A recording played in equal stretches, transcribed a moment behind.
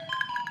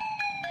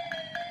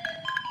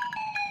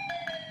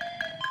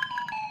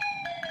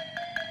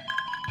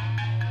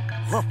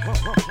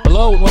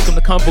Hello and welcome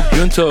to Comic Book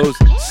Junto's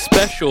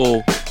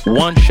special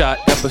one-shot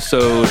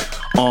episode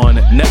on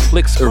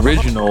Netflix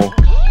original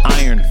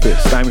Iron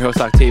Fist. I'm your host,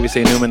 Octavius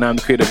A. Newman. I'm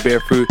the creator of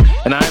Bearfruit,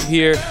 and I'm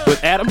here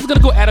with Adam. I'm just going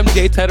to go Adam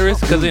J. Teteris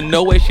because in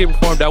no way, shape, or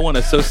form do I want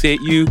to associate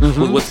you with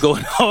what's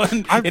going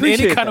on in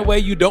any kind of way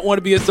you don't want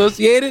to be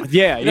associated.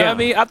 Yeah, you know what I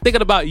mean? I'm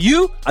thinking about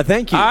you.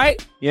 Thank you. All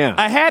right? Yeah.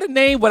 I had a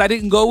name, but I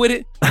didn't go with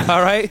it.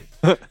 All right?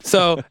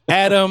 So,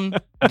 Adam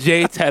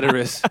J.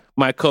 Teteris,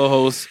 my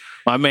co-host,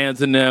 my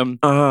man's in them.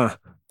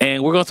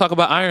 And we're going to talk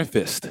about Iron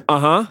Fist.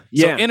 Yeah.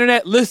 So,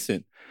 Internet,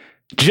 listen.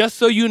 Just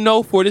so you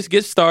know, before this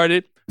gets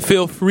started,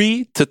 feel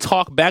free to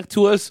talk back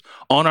to us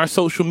on our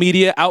social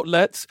media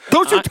outlets.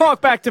 Don't you talk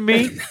back to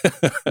me.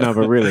 No,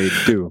 but really,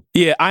 do.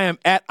 Yeah, I am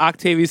at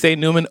Octavius A.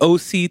 Newman,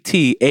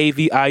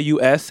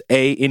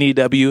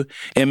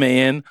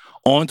 OCTAVIUSANEWMAN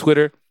on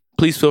Twitter.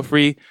 Please feel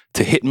free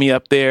to hit me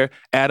up there.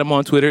 Adam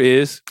on Twitter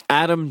is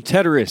Adam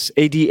Teteris,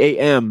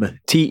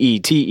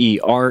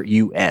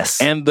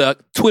 ADAMTETERUS. And the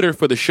Twitter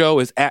for the show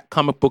is at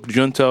Comic Book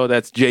Junto.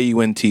 That's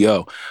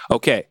JUNTO.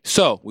 Okay,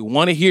 so we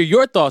want to hear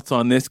your thoughts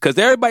on this because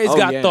everybody's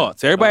got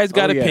thoughts. Everybody's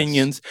got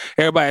opinions. Yes.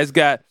 Everybody's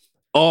got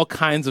all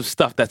kinds of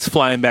stuff that's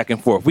flying back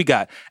and forth. We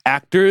got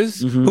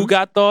actors who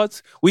got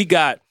thoughts. We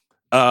got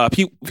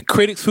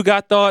critics who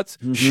got thoughts.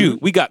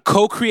 Shoot, we got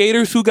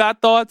co-creators who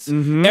got thoughts.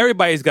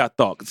 Everybody's got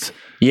thoughts.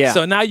 Yeah.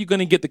 So now you're going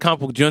to get the Comic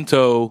Book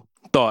Junto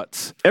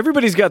thoughts.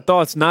 Everybody's got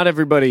thoughts. Not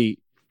everybody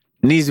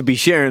needs to be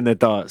sharing their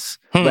thoughts.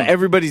 But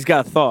everybody's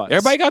got thoughts.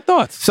 Everybody got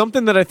thoughts.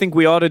 Something that I think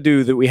we ought to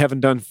do that we haven't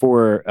done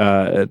for,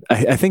 I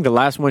think the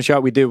last one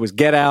shot we did was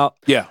Get Out.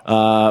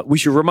 Yeah. We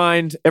should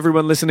remind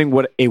everyone listening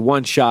what a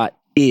one shot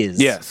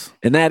is. Yes.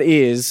 And that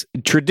is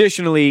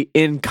traditionally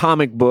in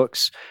comic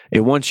books, a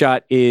one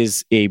shot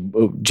is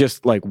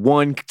just like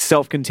one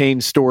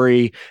self-contained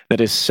story that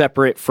is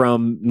separate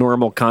from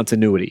normal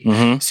continuity.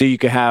 So you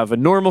could have a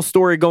normal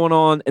story going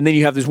on, and then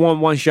you have this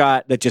one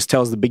shot that just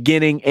tells the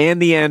beginning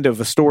and the end of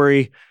a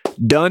story.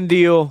 Done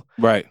deal.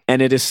 Right.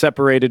 And it is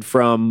separated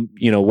from,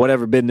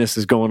 whatever business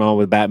is going on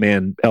with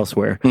Batman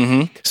elsewhere.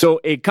 So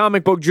a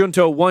Comic Book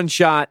Junto one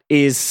shot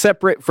is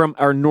separate from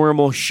our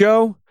normal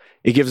show.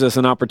 It gives us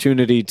an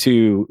opportunity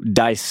to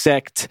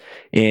dissect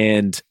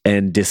and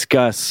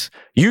discuss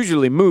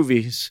usually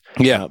movies.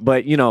 Yeah.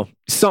 But,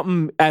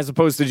 something as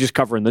opposed to just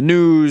covering the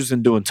news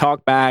and doing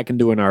talk back and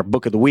doing our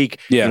book of the week.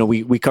 Yeah.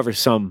 We cover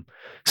some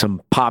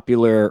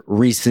popular,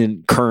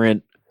 recent,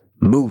 current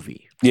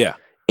movie. Yeah.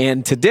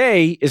 And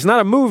today is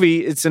not a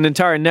movie, it's an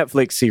entire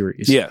Netflix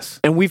series.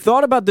 Yes. And we've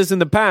thought about this in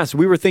the past.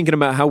 We were thinking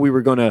about how we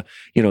were going to,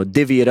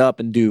 divvy it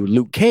up and do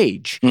Luke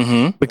Cage.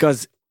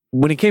 Because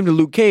when it came to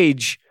Luke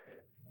Cage,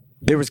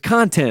 there was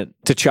content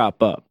to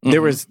chop up.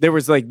 There was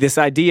like this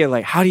idea,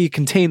 like, how do you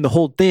contain the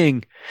whole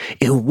thing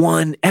in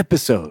one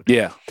episode?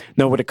 Yeah.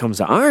 Now, when it comes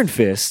to Iron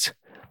Fist,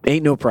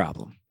 ain't no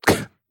problem.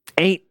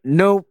 Ain't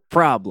no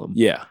problem.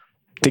 Yeah.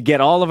 To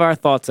get all of our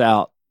thoughts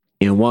out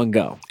in one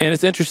go. And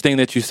it's interesting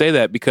that you say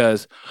that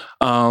because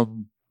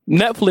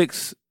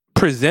Netflix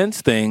presents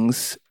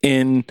things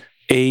in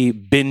a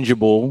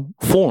bingeable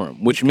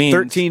form, which means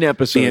 13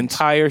 episodes. The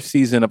entire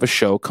season of a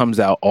show comes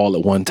out all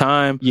at one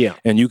time. Yeah.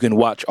 And you can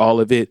watch all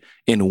of it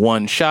in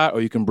one shot, or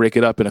you can break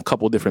it up in a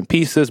couple different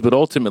pieces. But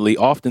ultimately,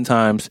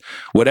 oftentimes,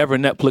 whatever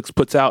Netflix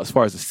puts out as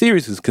far as the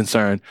series is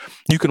concerned,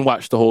 you can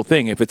watch the whole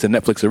thing if it's a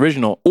Netflix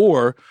original,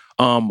 or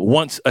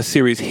once a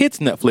series hits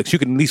Netflix, you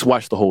can at least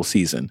watch the whole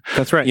season.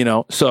 That's right.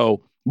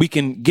 So we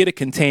can get a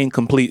contained,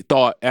 complete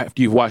thought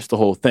after you've watched the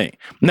whole thing.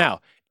 Now,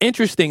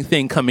 interesting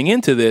thing coming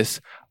into this,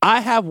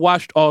 I have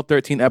watched all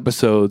 13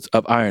 episodes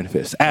of Iron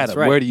Fist. Adam,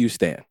 right. Where do you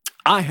stand?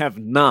 I have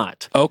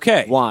not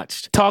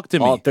watched Talk to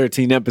me. all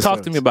 13 episodes.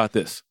 Talk to me about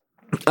this.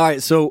 All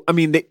right, so, I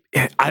mean,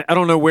 I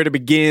don't know where to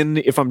begin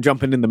if I'm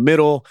jumping in the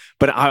middle,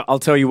 but I'll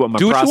tell you what my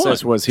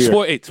process was here.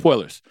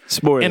 Spoilers.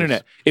 Spoilers.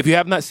 Internet. If you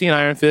have not seen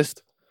Iron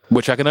Fist,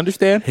 which I can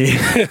understand.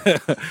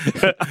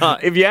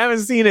 If you haven't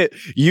seen it,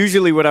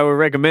 usually what I would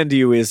recommend to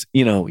you is,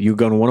 you're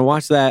going to want to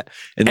watch that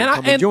and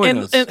come and join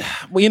us. All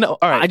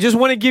right. I just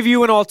want to give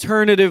you an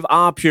alternative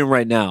option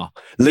right now.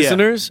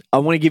 Listeners, I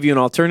want to give you an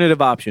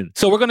alternative option.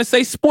 So we're going to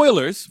say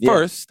spoilers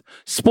first.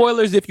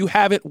 Spoilers if you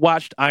haven't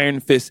watched Iron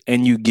Fist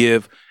and you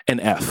give an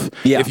F.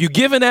 Yeah. If you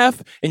give an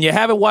F and you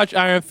haven't watched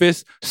Iron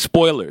Fist,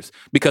 spoilers.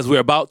 Because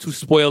we're about to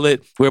spoil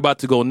it. We're about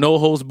to go no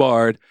holds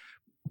barred,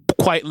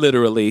 quite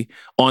literally,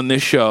 on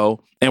this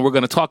show, and we're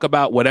going to talk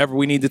about whatever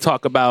we need to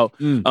talk about,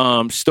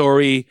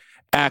 story,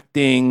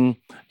 acting,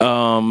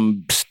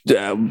 characters,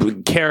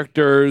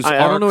 I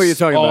don't know what you're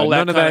talking about.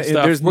 None of that.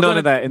 There's none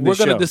of that in this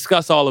show. We're going to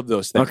discuss all of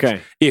those things.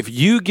 Okay. If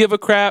you give a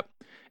crap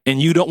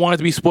and you don't want it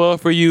to be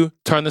spoiled for you,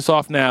 turn this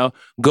off now.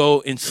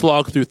 Go and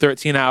slog through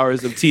 13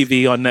 hours of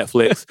TV on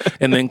Netflix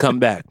and then come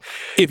back.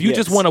 If you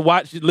just want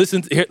to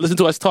listen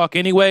to us talk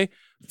anyway,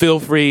 feel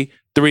free.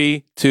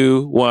 3,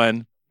 2,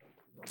 1.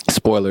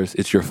 Spoilers,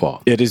 it's your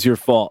fault. It is your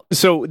fault.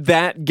 So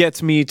that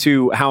gets me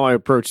to how I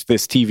approach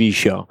this TV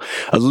show.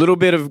 A little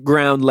bit of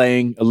ground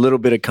laying, a little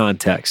bit of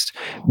context.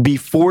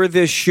 Before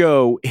this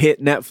show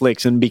hit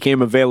Netflix and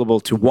became available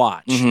to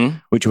watch,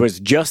 which was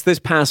just this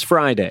past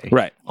Friday,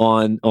 right,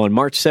 on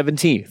March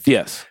 17th.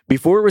 Yes.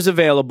 Before it was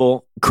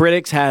available,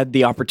 critics had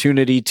the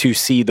opportunity to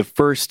see the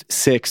first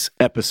 6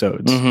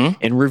 episodes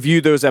and review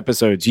those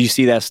episodes. You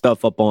see that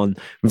stuff up on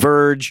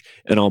Verge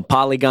and on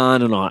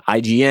Polygon and on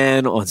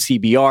IGN, on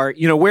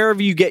CBR,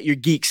 wherever you get your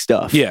geek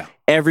stuff. Yeah.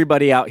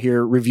 Everybody out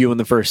here reviewing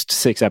the first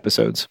 6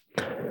 episodes.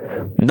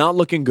 Not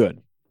looking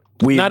good.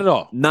 Not at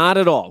all. Not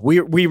at all.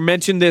 We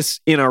mentioned this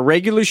in our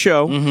regular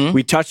show.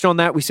 We touched on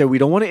that. We said we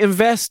don't want to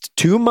invest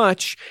too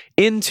much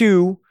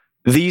into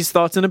these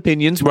thoughts and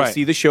opinions. We'll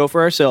see the show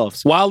for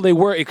ourselves. While they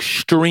were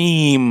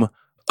extreme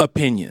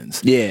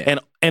opinions. Yeah.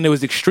 And it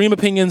was extreme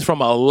opinions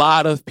from a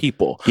lot of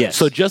people. Yes.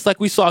 So just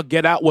like we saw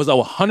Get Out was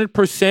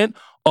 100%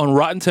 on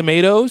Rotten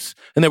Tomatoes,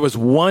 and there was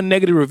one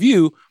negative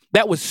review,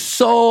 that was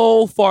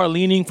so far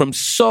leaning from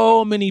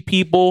so many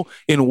people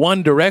in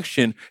one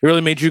direction, it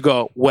really made you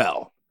go,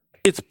 well,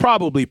 it's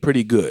probably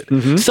pretty good.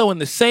 So in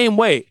the same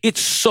way,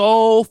 it's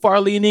so far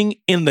leaning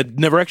in the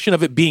direction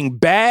of it being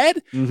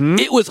bad,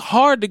 it was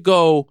hard to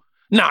go,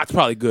 nah, it's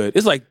probably good.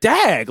 It's like,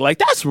 dag, like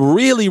that's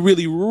really,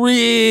 really,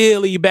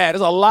 really bad.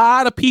 There's a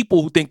lot of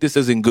people who think this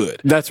isn't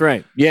good. That's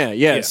right.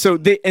 Yeah. So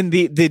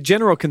the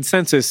general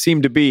consensus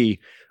seemed to be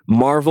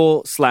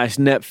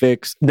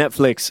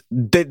Marvel/Netflix.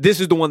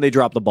 This is the one they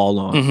dropped the ball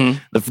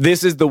on.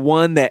 This is the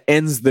one that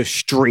ends the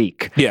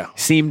streak. Yeah.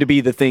 Seemed to be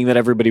the thing that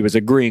everybody was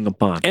agreeing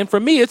upon. And for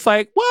me, it's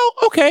like, well,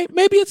 okay,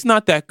 maybe it's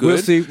not that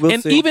good.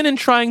 We'll see. Even in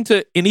trying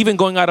to, and even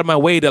going out of my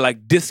way to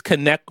like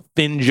disconnect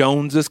Finn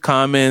Jones's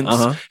comments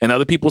and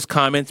other people's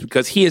comments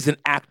because he is an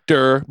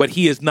actor, but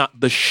he is not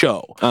the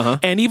show.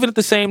 And even at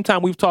the same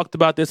time, we've talked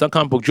about this on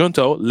Comic Book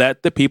Junto,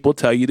 let the people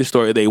tell you the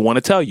story they want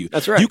to tell you.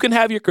 That's right. You can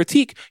have your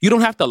critique. You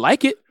don't have to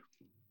like it.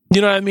 You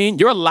know what I mean?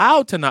 You're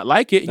allowed to not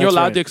like it, and you're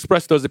allowed to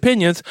express those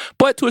opinions,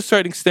 but to a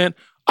certain extent,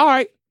 all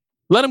right,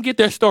 let them get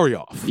their story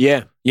off.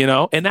 Yeah.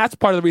 And that's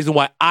part of the reason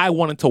why I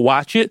wanted to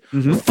watch it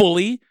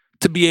fully,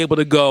 to be able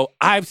to go,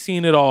 I've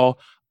seen it all.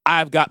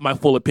 I've got my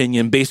full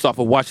opinion based off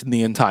of watching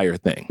the entire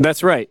thing.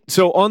 That's right.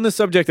 So on the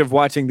subject of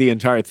watching the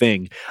entire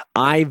thing,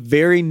 I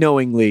very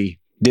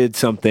knowingly did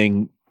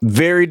something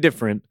very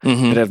different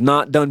that I've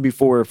not done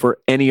before for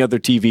any other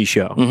TV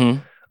show.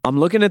 I'm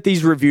looking at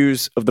these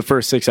reviews of the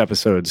first 6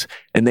 episodes,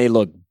 and they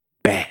look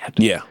bad.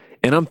 Yeah.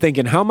 And I'm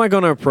thinking, how am I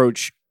going to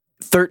approach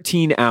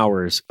 13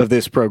 hours of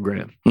this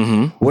program?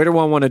 Where do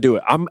I want to do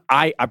it?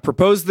 I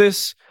proposed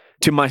this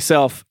to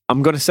myself.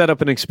 I'm going to set up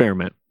an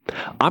experiment.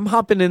 I'm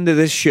hopping into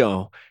this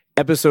show,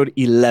 episode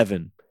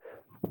 11.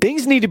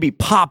 Things need to be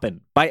popping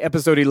by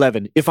episode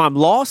 11. If I'm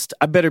lost,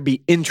 I better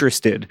be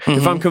interested.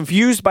 If I'm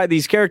confused by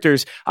these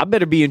characters, I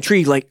better be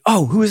intrigued. Like,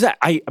 oh, who is that?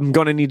 I'm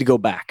going to need to go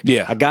back.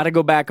 Yeah. I got to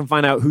go back and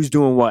find out who's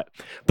doing what.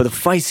 But the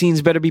fight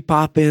scenes better be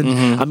popping.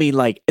 I mean,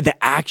 like the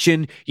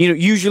action,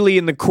 usually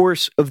in the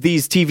course of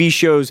these TV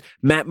shows,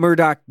 Matt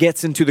Murdock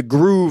gets into the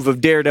groove of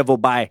Daredevil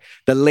by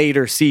the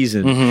later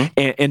season.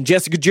 And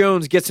Jessica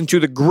Jones gets into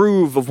the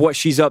groove of what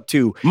she's up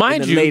to in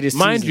the latest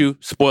season. Mind you,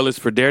 spoilers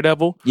for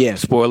Daredevil. Yeah.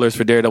 Spoilers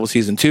for Daredevil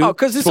season 2. Oh,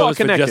 because it's all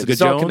connected. Jessica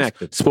It's all Jones,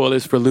 connected.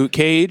 Spoilers for Luke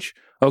Cage.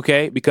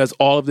 Okay, because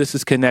all of this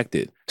is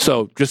connected.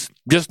 So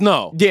just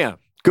know. Yeah,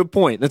 good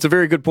point. That's a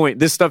very good point.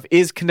 This stuff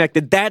is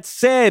connected. That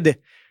said,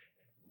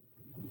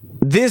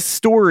 this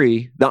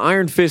story, the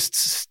Iron Fist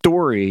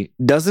story,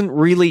 doesn't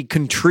really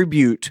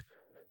contribute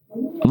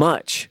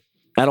much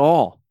at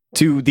all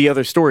to the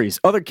other stories.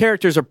 Other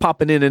characters are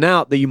popping in and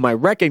out that you might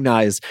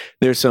recognize.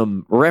 There's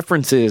some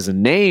references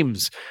and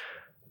names,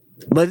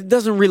 but it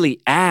doesn't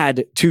really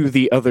add to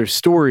the other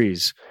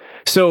stories.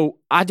 So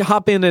I'd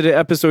hop in at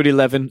episode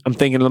 11. I'm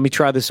thinking, let me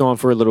try this on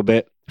for a little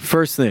bit.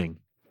 First thing,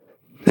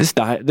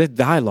 the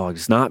dialogue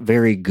is not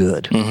very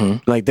good.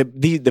 Like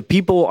the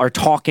people are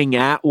talking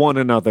at one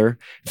another.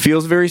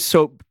 Feels very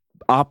soap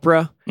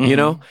opera,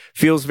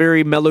 feels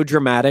very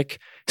melodramatic.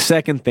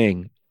 Second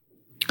thing,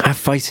 that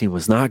fight scene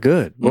was not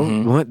good.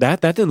 Well,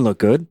 that didn't look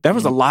good. That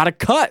was a lot of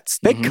cuts.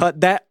 They cut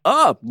that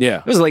up. Yeah.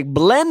 It was like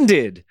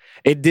blended.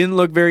 It didn't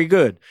look very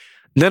good.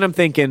 Then I'm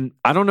thinking,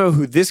 I don't know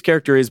who this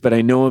character is, but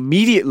I know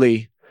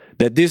immediately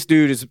that this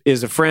dude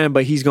is a friend,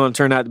 but he's going to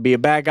turn out to be a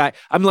bad guy.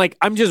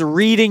 I'm just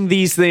reading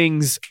these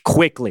things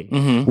quickly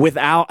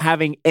without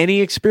having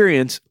any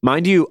experience.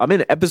 Mind you, I'm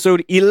in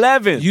episode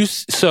 11.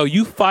 So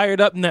you fired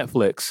up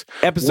Netflix,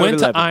 Episode went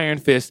 11. to Iron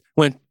Fist,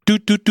 went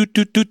doot, doot, doot,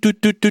 doot, doot, doot,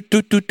 doot, doot,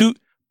 doot, doot, doot,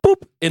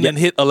 boop, and then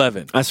hit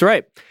 11. That's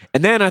right.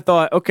 And then I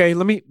thought, okay,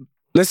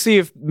 let's see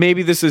if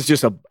maybe this is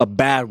just a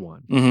bad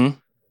one.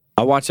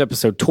 I watched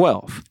episode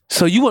 12.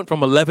 So you went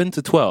from 11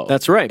 to 12.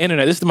 That's right.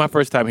 Internet, this is my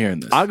first time hearing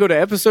this. I'll go to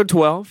episode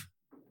 12.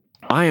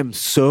 I am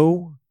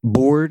so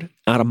bored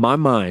out of my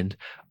mind.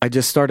 I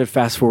just started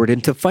fast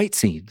forwarding to fight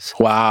scenes.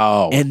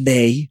 Wow. And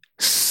they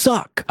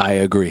suck. I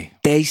agree.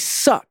 They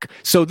suck.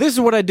 So this is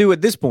what I do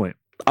at this point.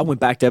 I went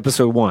back to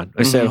episode 1.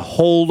 I said,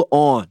 hold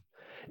on.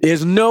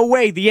 There's no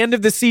way. The end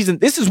of the season,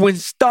 this is when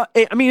stuff,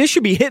 I mean, it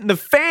should be hitting the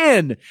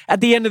fan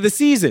at the end of the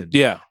season.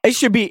 Yeah. It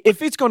should be,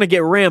 if it's going to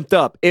get ramped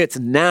up, it's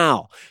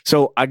now.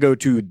 So I go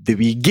to the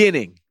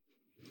beginning.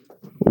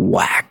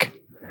 Whack.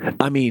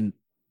 I mean,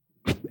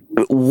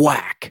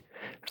 whack.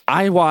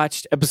 I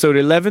watched episode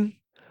 11,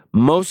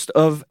 most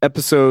of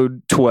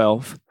episode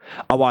 12.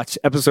 I watched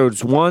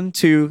episodes 1,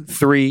 2,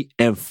 3,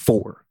 and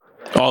 4.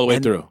 All the way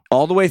through.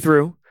 All the way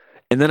through.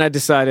 And then I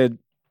decided,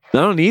 I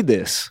don't need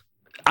this.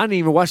 I didn't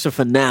even watch the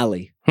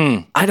finale.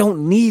 I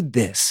don't need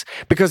this.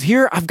 Because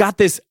here I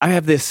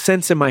have this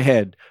sense in my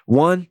head.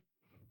 One,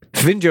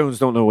 Finn Jones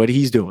don't know what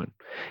he's doing.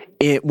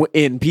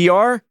 In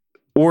PR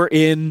or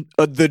in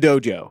the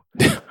dojo.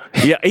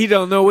 Yeah, he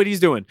don't know what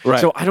he's doing.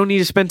 Right. So I don't need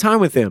to spend time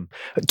with him.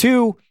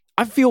 Two,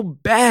 I feel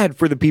bad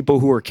for the people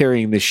who are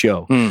carrying this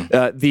show.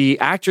 The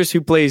actress who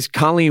plays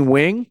Colleen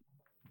Wing,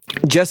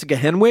 Jessica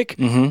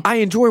Henwick, I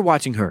enjoy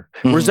watching her.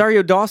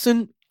 Rosario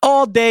Dawson,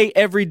 all day,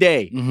 every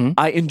day.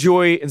 I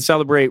enjoy and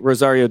celebrate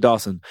Rosario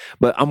Dawson.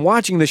 But I'm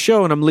watching the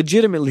show and I'm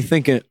legitimately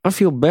thinking, I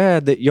feel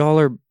bad that y'all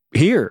are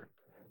here.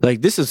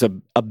 Like, this is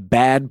a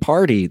bad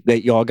party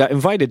that y'all got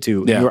invited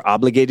to. Yeah. And you're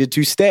obligated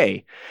to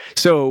stay.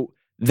 So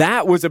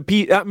that was a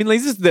piece. I mean, like,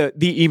 this is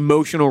the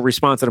emotional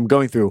response that I'm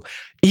going through.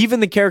 Even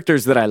the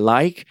characters that I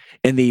like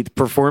and the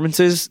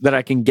performances that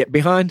I can get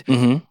behind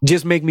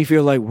just make me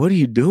feel like, what are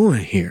you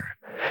doing here?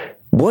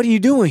 What are you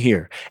doing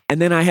here?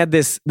 And then I had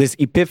this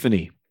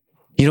epiphany.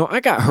 You know, I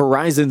got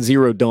Horizon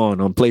Zero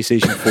Dawn on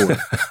PlayStation 4.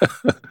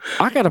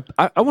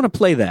 I want to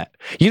play that.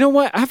 You know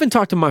what? I haven't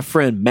talked to my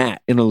friend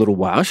Matt in a little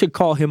while. I should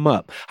call him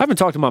up. I haven't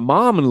talked to my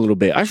mom in a little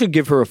bit. I should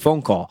give her a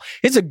phone call.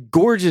 It's a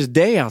gorgeous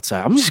day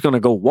outside. I'm just going to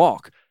go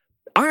walk.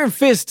 Iron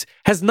Fist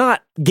has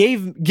not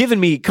given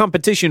me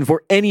competition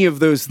for any of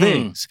those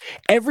things.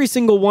 Every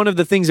single one of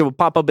the things that would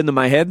pop up into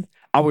my head,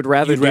 I would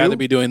rather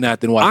be doing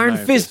that than watching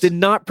Iron Fist did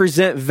not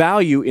present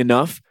value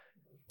enough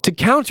to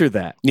counter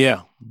that.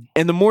 Yeah.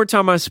 And the more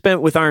time I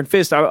spent with Iron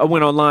Fist, I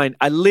went online.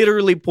 I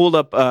literally pulled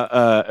up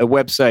a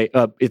website.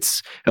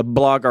 It's a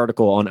blog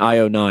article on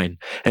IO9,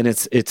 and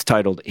it's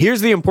titled, "Here's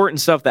the important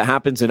stuff that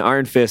happens in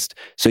Iron Fist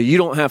so you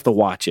don't have to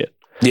watch it."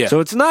 Yeah.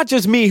 So it's not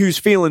just me who's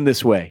feeling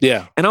this way.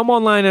 Yeah. And I'm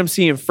online and I'm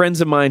seeing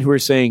friends of mine who are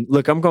saying,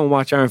 look, I'm going to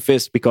watch Iron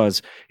Fist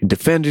because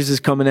Defenders is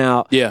coming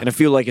out. Yeah. And I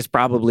feel like it's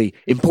probably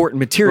important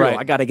material. Right.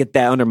 I got to get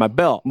that under my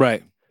belt.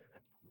 Right.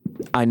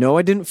 I know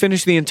I didn't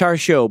finish the entire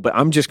show, but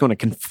I'm just going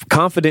to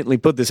confidently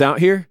put this out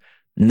here.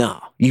 No,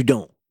 you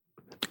don't.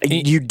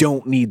 You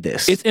don't need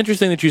this. It's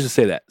interesting that you should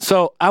say that.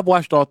 So I've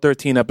watched all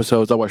 13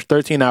 episodes. I watched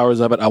 13 hours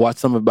of it. I watched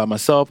some of it by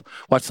myself,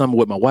 watched some of it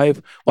with my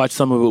wife, watched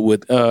some of it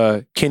with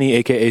Kenny,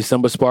 a.k.a.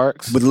 Simba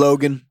Sparks. With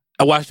Logan.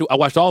 I watched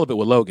all of it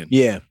with Logan.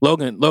 Yeah.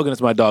 Logan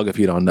is my dog, if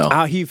you don't know.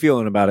 How he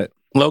feeling about it?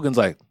 Logan's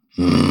like,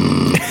 He's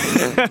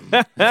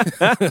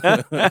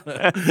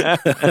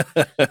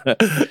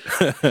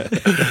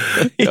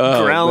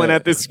growling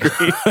at the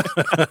screen.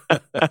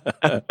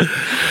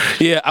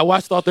 Yeah, I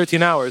watched all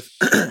 13 hours.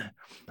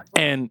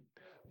 And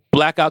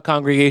Blackout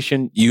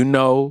Congregation, you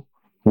know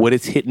what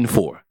it's hitting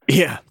for.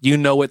 Yeah. You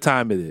know what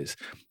time it is.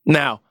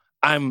 Now,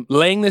 I'm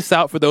laying this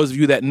out for those of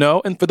you that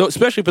know, and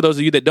especially for those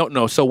of you that don't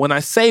know. So when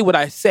I say what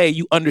I say,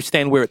 you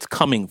understand where it's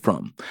coming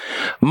from.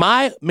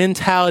 My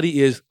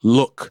mentality is,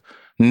 look,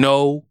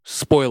 no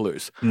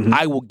spoilers.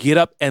 I will get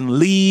up and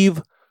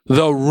leave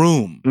the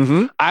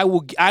room. I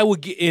will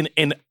get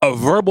in a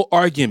verbal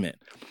argument.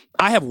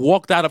 I have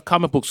walked out of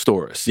comic book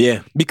stores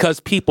because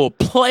people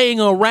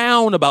playing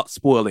around about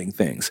spoiling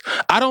things.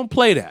 I don't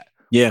play that.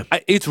 Yeah.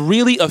 It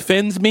really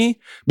offends me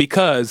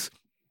because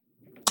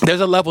there's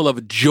a level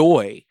of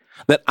joy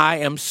that I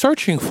am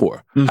searching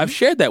for. I've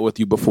shared that with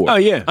you before. Oh,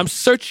 yeah. I'm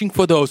searching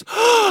for those,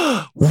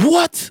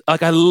 what?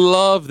 Like, I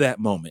love that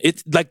moment.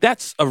 It's like,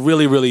 that's a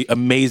really, really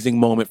amazing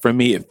moment for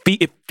me.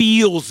 It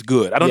feels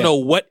good. I don't know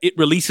what it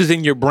releases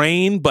in your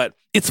brain, but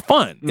it's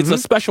fun. It's a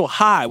special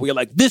high where you're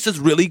like, this is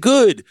really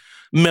good.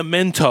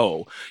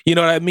 Memento, you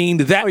know what I mean?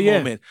 That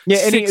moment. Yeah,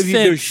 any of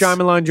those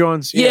Shyamalan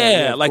Johns.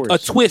 Yeah, like a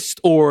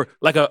twist or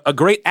like a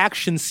great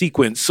action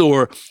sequence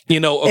or, you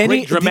know, a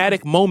great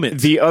dramatic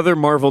moment. The other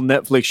Marvel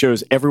Netflix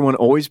shows, everyone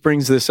always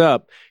brings this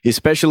up,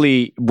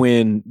 especially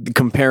when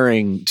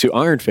comparing to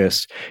Iron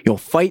Fist. You know,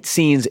 fight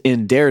scenes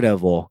in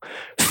Daredevil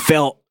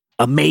felt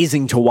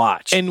amazing to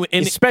watch. And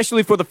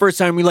especially for the first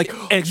time, we're like,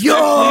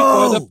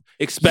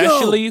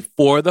 especially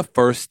for the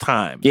first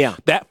time. Yeah.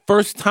 That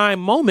first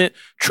time moment,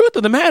 truth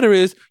of the matter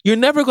is, you're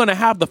never going to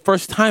have the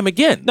first time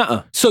again.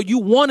 So you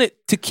want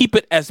it to keep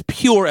it as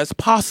pure as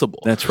possible.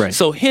 That's right.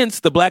 So hence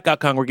the Blackout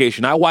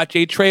Congregation. I watch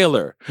a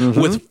trailer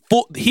with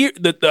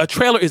the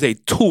trailer is a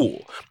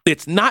tool.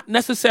 It's not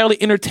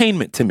necessarily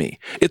entertainment to me.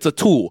 It's a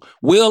tool.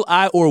 Will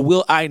I or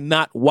will I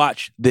not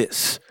watch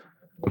this?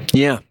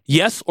 Yeah.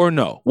 Yes or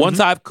no? Once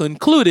I've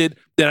concluded,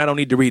 then I don't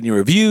need to read any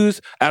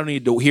reviews. I don't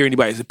need to hear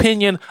anybody's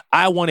opinion.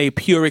 I want a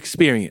pure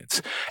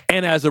experience.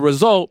 And as a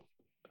result,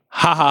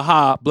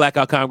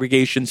 Blackout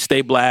Congregation,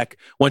 stay black.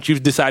 Once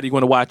you've decided you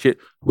want to watch it,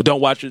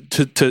 don't watch it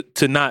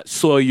to not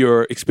soil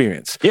your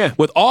experience. Yeah.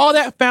 With all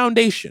that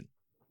foundation,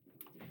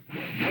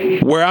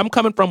 Where I'm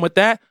coming from with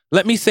that,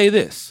 let me say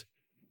this.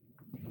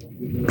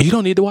 You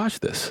don't need to watch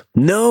this.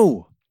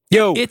 No.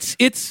 Yo.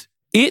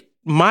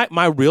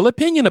 My real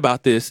opinion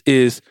about this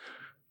is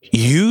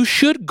you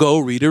should go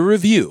read a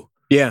review.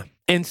 Yeah.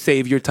 And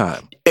save your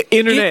time.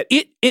 Internet.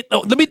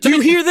 Do you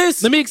hear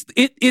this?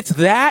 It's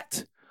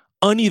that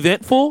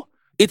uneventful.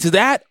 It's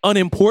that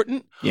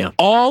unimportant. Yeah.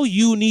 All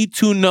you need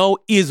to know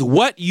is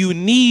what you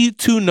need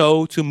to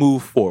know to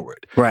move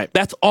forward. Right.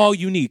 That's all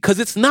you need. Because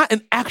it's not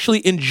an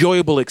actually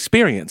enjoyable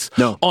experience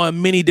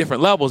on many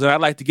different levels. And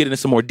I'd like to get into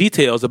some more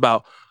details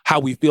about how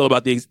we feel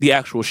about the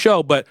actual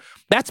show. But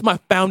that's my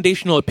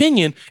foundational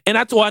opinion. And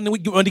that's why I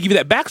wanted to give you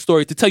that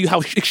backstory to tell you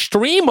how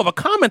extreme of a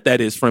comment that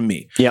is from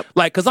me. Yep.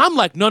 Like, because I'm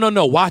like,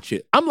 no, watch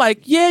it. I'm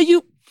like, yeah,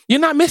 you're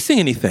not missing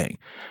anything.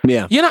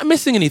 Yeah. You're not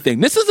missing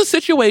anything. This is a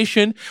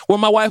situation where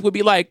my wife would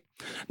be like,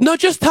 no,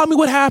 just tell me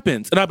what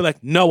happens. And I'd be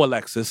like, no,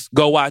 Alexis,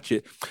 go watch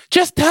it.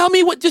 Just tell me.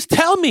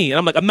 And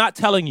I'm like, I'm not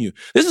telling you.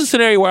 This is a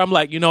scenario where I'm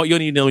like, you don't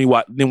need to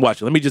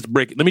watch it. Let me just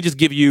break it. Let me just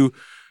give you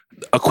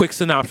a quick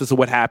synopsis of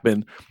what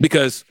happened.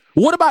 Because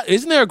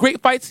isn't there a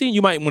great fight scene?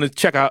 You might want to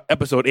check out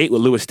episode 8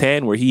 with Louis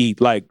Tan where he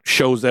like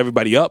shows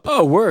everybody up.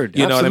 Oh, word.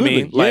 You know Absolutely. what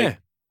I mean? Like, yeah.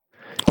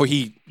 Or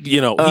he's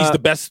the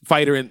best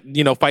fighter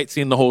in, fight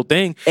scene the whole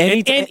thing.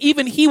 And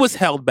even he was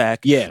held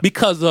back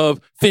because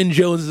of Finn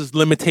Jones's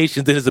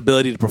limitations in his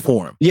ability to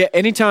perform. Yeah,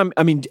 anytime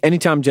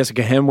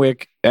Jessica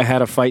Henwick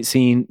had a fight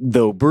scene,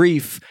 though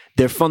brief,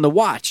 they're fun to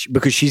watch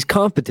because she's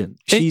competent.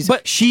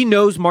 She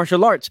knows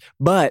martial arts,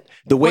 but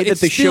the way that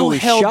the show is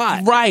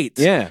shot. Right.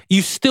 Yeah.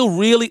 You still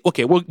really,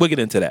 okay, we'll get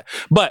into that.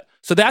 But,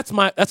 so that's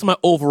my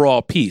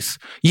overall piece.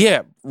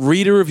 Yeah,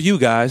 read a review,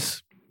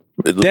 guys.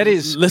 That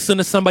is, listen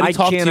to somebody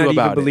talk to you about it. I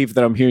cannot even believe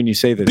that I'm hearing you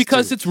say this.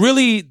 Because it's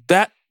really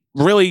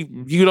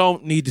you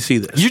don't need to see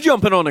this. You're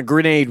jumping on a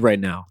grenade right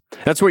now.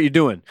 That's what you're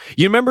doing.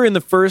 You remember in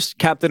the first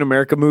Captain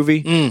America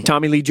movie,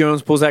 Tommy Lee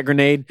Jones pulls that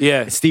grenade?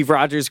 Yeah. Steve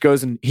Rogers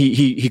goes and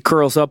he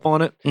curls up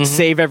on it,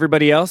 save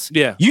everybody else?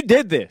 Yeah. You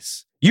did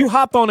this. You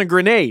hop on a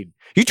grenade.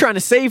 You're trying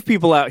to save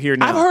people out here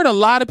now. I've heard a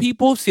lot of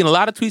people, seen a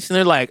lot of tweets, and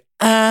they're like,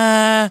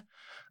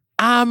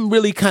 I'm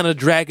really kind of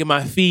dragging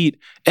my feet.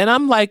 And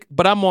I'm like,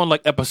 but I'm on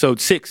like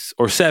episode 6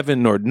 or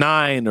 7 or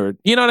 9 or,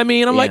 you know what I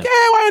mean? I'm like,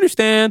 I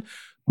understand.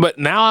 But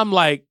now I'm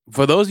like,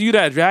 for those of you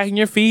that are dragging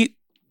your feet,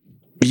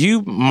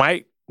 you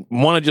might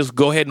want to just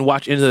go ahead and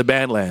watch Into the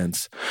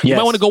Badlands. Yes. You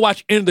might want to go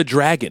watch Into the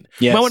Dragon.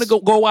 Yes. You might want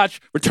to go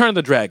watch Return of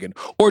the Dragon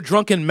or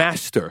Drunken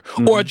Master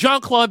or a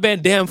Jean-Claude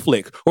Van Damme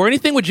flick or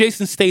anything with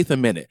Jason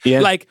Statham in it. Yeah.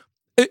 Like,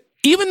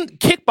 even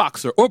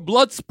Kickboxer or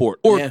Bloodsport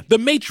or The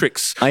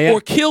Matrix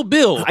or Kill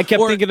Bill. I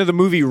kept thinking of the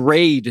movie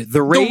Raid.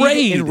 The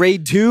Raid in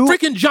Raid 2.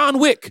 Freaking John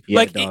Wick. Yeah,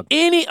 like dog.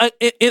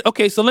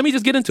 Okay, so let me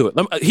just get into it.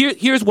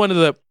 Here's one of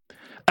the,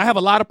 I have a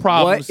lot of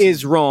problems. What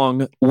is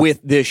wrong with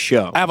this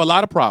show? I have a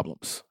lot of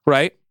problems,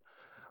 right?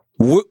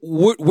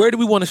 Where do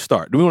we want to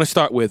start? Do we want to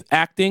start with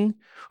acting?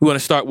 We want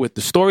to start with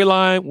the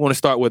storyline. We want to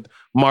start with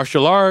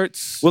martial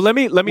arts. Well, let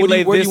me lay this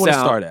out. Where do you want to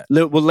start at?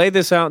 We'll lay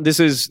this out. This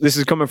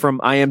is coming from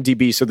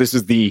IMDb, so this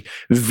is the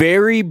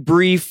very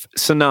brief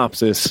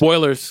synopsis.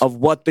 Spoilers of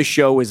what the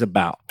show is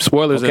about.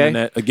 Spoilers, okay?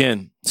 Internet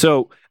again.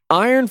 So,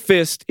 Iron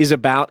Fist is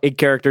about a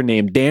character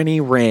named Danny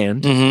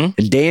Rand. Mm-hmm.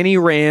 And Danny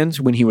Rand,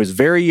 when he was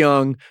very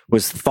young,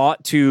 was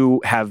thought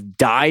to have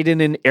died in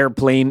an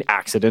airplane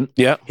accident.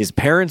 Yeah. His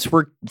parents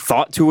were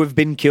thought to have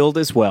been killed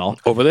as well.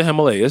 Over the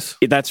Himalayas.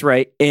 That's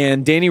right.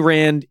 And Danny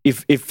Rand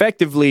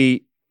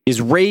effectively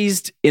is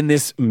raised in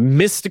this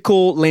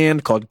mystical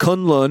land called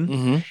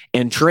Kunlun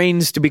and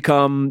trains to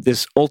become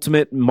this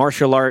ultimate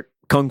martial art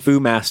kung fu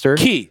master.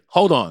 Key.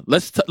 Hold on.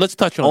 Let's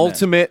touch on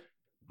ultimate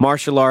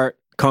martial art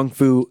kung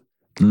fu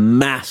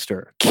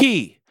master.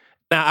 Key.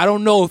 Now, I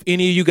don't know if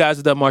any of you guys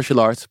have done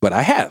martial arts, but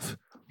I have.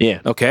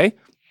 Yeah. Okay?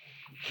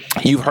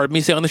 You've heard me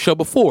say on the show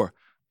before,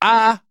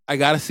 I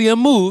got to see a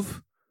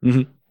move.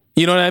 Mm-hmm.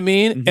 You know what I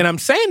mean? Mm-hmm. And I'm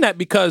saying that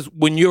because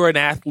when you're an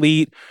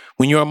athlete,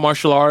 when you're a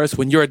martial artist,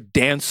 when you're a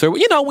dancer,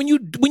 you know, when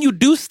you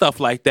do stuff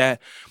like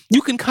that,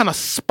 you can kind of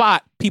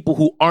spot people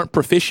who aren't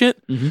proficient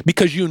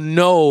because you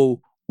know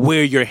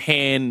where your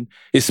hand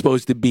is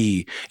supposed to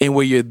be and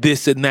where your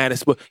this and that is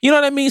supposed. You know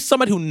what I mean?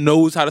 Somebody who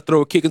knows how to throw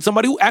a kick and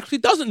somebody who actually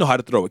doesn't know how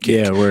to throw a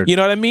kick. Yeah, word. You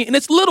know what I mean? And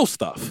it's little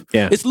stuff.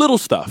 Yeah. It's little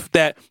stuff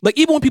that, like,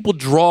 even when people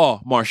draw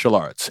martial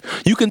arts,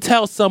 you can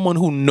tell someone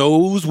who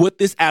knows what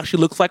this actually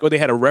looks like, or they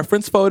had a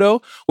reference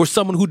photo, or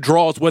someone who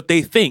draws what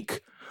they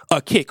think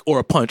a kick or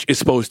a punch is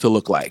supposed to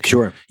look like.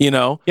 Sure. You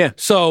know? Yeah.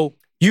 So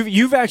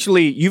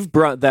you've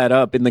brought that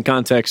up in the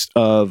context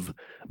of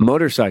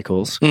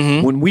motorcycles.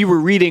 When we were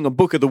reading a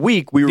book of the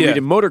week, we were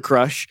reading Motor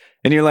Crush,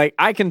 and you're like,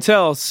 I can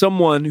tell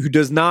someone who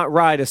does not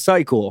ride a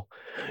cycle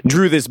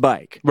drew this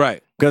bike.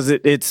 Right. Because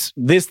it's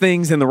this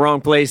thing's in the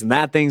wrong place and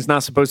that thing's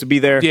not supposed to be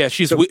there. Yeah,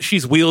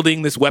 she's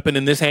wielding this weapon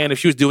in this hand. If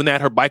she was doing that,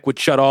 her bike would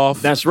shut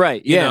off. That's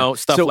right. Yeah. You know,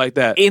 stuff like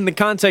that. In the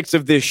context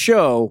of this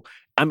show,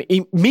 I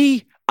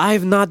mean,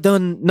 I've not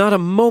done not a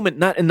moment,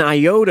 not an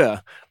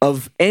iota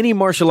of any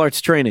martial arts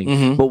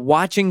training, but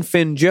watching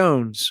Finn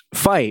Jones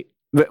fight,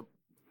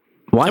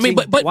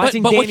 But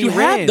what you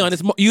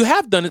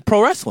have done is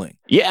pro wrestling.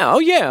 Yeah. Oh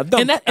yeah.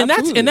 And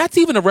that's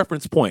even a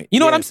reference point. You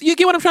know you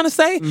get what I'm trying to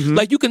say? Mm-hmm.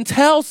 Like you can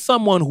tell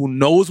someone who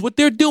knows what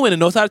they're doing and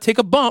knows how to take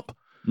a bump.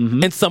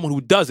 Mm-hmm. And someone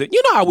who doesn't.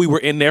 You know how we were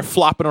in there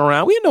flopping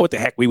around. We didn't know what the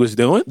heck we was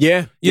doing.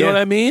 Yeah. You know what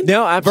I mean?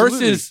 No,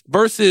 absolutely.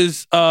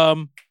 Versus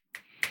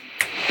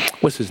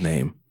what's his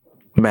name?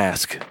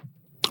 Mask.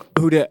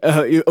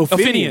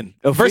 Ophidian.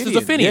 Versus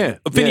Ophidian. Yeah.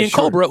 Ophidian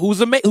Cobra, who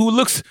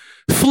looks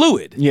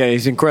fluid. Yeah,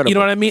 he's incredible. You know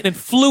what I mean? And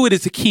fluid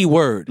is a key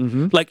word.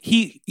 Mm-hmm.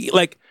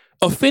 Like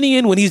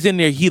Ophidian, when he's in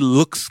there, he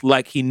looks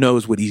like he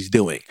knows what he's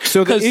doing.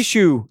 So the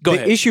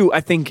issue, I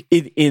think,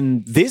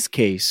 in this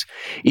case,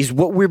 is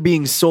what we're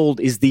being sold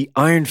is the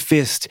Iron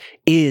Fist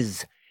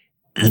is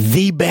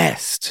the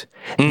best,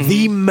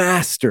 the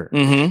master,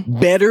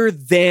 better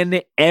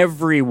than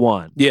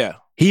everyone. Yeah.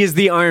 He is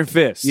the Iron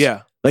Fist.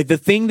 Yeah. Like the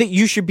thing that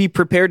you should be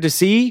prepared to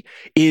see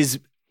is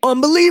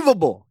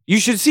unbelievable. You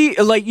should see,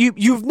 like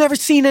you've never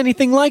seen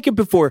anything like it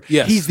before.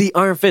 Yes. He's the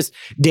Iron Fist.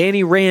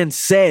 Danny Rand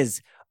says,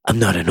 "I'm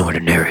not an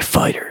ordinary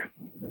fighter.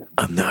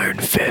 I'm the Iron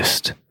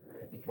Fist."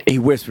 He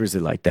whispers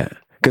it like that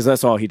because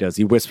that's all he does.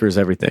 He whispers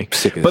everything.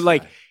 But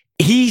like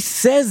he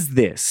says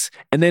this,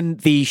 and then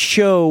the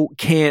show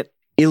can't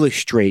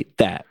illustrate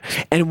that.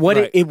 And what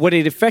it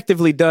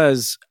effectively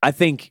does, I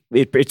think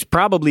it's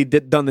probably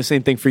done the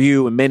same thing for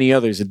you and many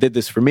others. It did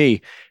this for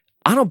me.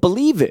 I don't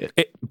believe it.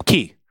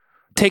 Key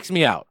takes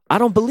me out. I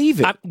don't believe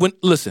it.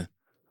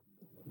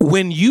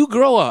 When you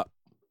grow up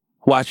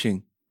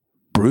watching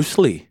Bruce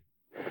Lee,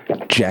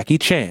 Jackie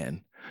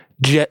Chan,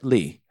 Jet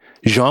Li,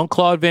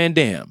 Jean-Claude Van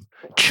Damme,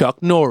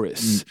 Chuck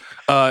Norris,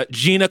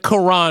 Gina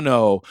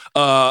Carano,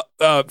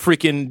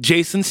 freaking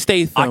Jason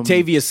Statham,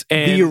 Octavius,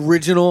 and the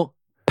original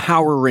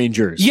Power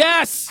Rangers.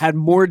 Yes, had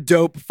more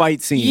dope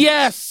fight scenes.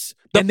 Yes,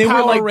 and they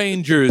Power were like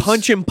Rangers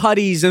punching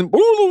putties and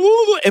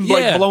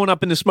like blowing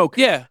up in the smoke.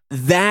 Yeah,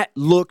 that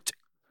looked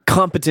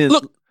competent.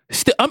 Look,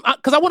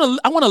 because I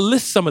want to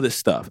list some of this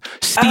stuff.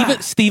 Steven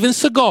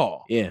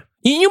Seagal. Yeah,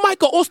 you might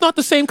go, oh, it's not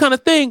the same kind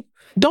of thing.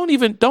 Don't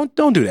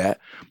do that.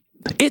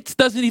 It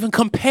doesn't even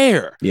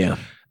compare. Yeah.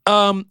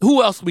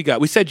 Who else we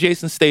got? We said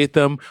Jason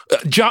Statham,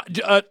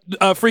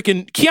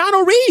 freaking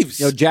Keanu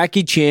Reeves.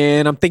 Jackie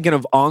Chan. I'm thinking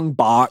of Ong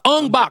Bak,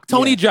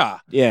 Tony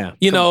Jaa. Yeah.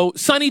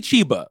 Sonny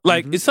Chiba.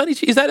 Like, is that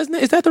his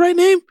name? Is that the right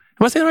name?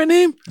 Am I saying the right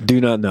name?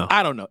 Do not know.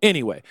 I don't know.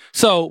 Anyway,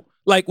 so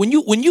like when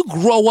you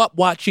grow up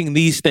watching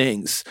these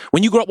things,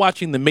 when you grow up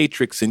watching The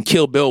Matrix and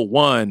Kill Bill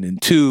 1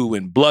 and 2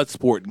 and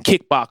Bloodsport and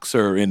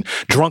Kickboxer and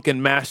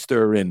Drunken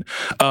Master and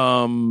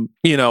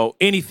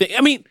anything.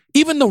 I mean,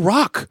 even The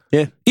Rock.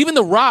 Yeah. Even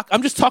The Rock.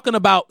 I'm just talking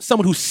about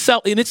someone who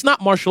and it's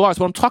not martial arts,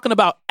 but I'm talking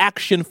about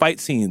action fight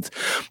scenes.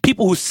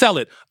 People who sell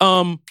it.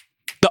 The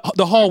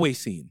hallway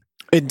scene.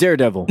 In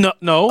Daredevil. No.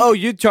 Oh,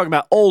 you're talking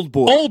about Old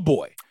Boy.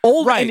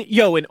 Right.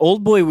 And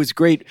Old Boy was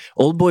great.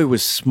 Old Boy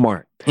was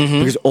smart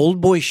because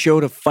Old Boy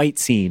showed a fight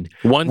scene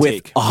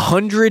with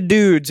 100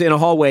 dudes in a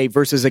hallway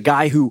versus a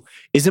guy who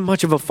isn't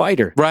much of a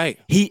fighter. Right.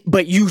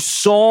 But you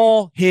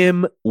saw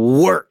him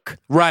work.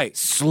 Right.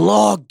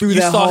 Slog through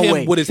that hallway. You saw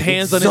him with his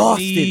hands on his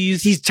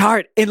knees. He's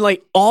tired. And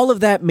like all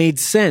of that made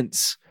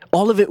sense.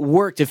 All of it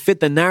worked to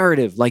fit the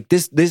narrative. Like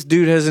this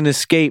dude has an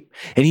escape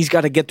and he's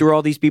got to get through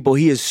all these people.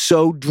 He is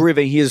so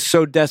driven. He is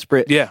so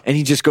desperate. Yeah. And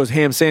he just goes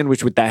ham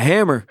sandwich with that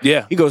hammer.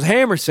 Yeah. He goes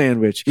hammer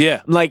sandwich.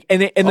 Yeah. Like,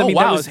 and I mean,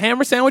 wow. Is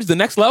hammer sandwich the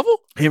next level?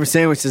 Hammer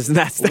sandwich is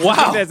that's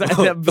wow.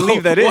 I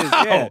believe that is.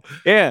 Wow.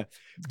 Yeah.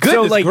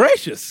 Goodness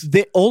gracious.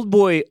 The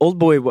what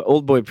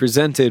Old Boy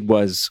presented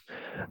was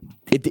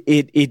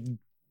it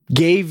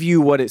gave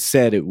you what it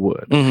said it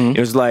would. It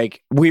was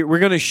like, we're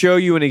going to show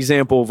you an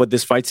example of what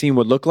this fight scene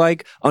would look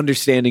like,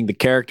 understanding the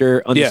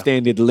character,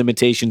 understanding the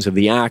limitations of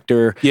the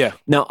actor. Yeah.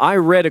 Now, I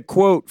read a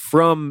quote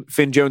from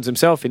Finn Jones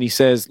himself, and he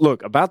says,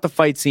 look, about the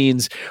fight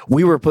scenes,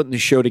 we were putting the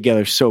show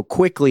together so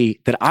quickly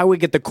that I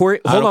would get the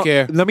I don't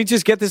care. Let me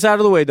just get this out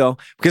of the way, though,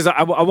 because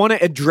I want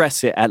to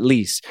address it at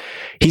least.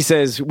 He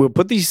says, we'll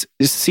put these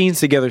scenes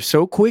together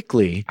so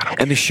quickly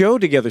and the show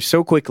together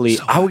so quickly,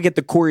 I would get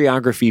the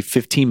choreography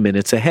 15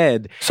 minutes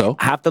ahead. So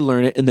I have to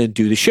learn it and then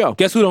do the show.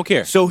 Guess who don't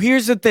care? So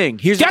here's the thing.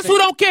 Guess who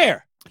don't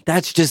care?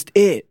 That's just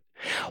it.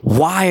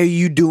 Why are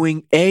you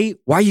doing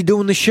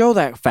the show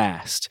that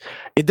fast?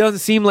 It doesn't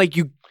seem like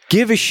you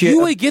give a shit.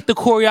 You would get the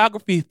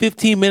choreography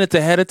 15 minutes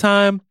ahead of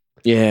time.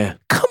 Yeah.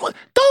 Come on.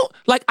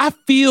 I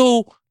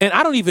feel, and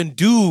I don't even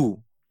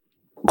do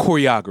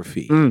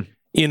choreography.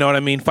 You know what I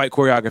mean? Fight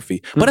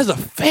choreography. But as a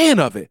fan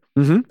of it,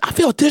 I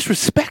feel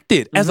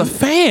disrespected as a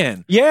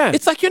fan. Yeah.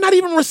 It's like you're not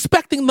even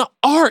respecting the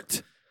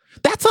art.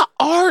 That's an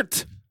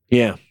art.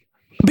 Yeah.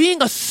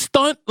 Being a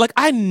stunt, like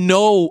I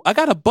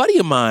got a buddy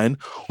of mine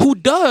who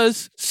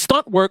does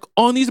stunt work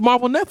on these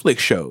Marvel Netflix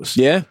shows.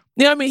 Yeah.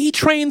 You know what I mean? He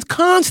trains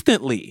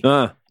constantly.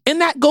 And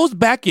that goes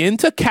back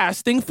into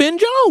casting Finn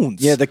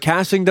Jones. Yeah, the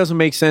casting doesn't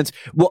make sense.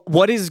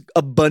 What is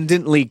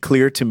abundantly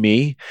clear to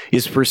me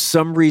is for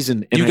some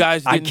reason, and you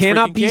guys I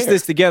cannot piece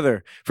this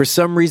together. For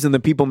some reason, the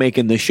people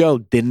making the show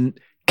didn't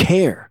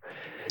care.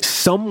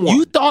 Someone,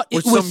 you thought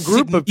it was some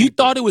group of people. You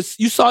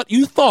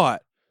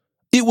thought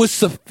It was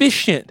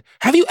sufficient.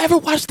 Have you ever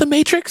watched The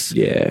Matrix?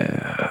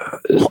 Yeah.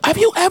 Have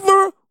you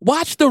ever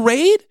watched The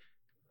Raid?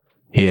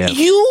 Yeah.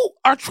 You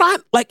are trying,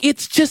 like,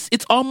 it's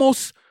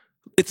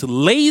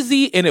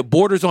lazy and it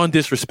borders on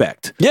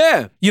disrespect.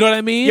 Yeah. You know what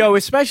I mean? Yo,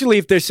 especially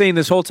if they're saying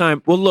this whole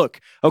time, well, look,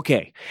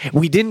 okay,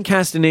 we didn't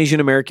cast an Asian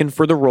American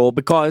for the role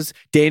because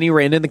Danny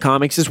Rand in the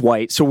comics is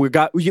white. So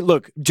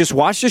look, just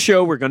watch the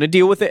show. We're going to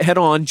deal with it head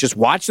on. Just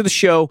watch the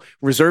show.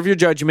 Reserve your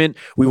judgment.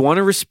 We want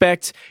to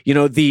respect,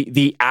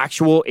 the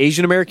actual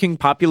Asian American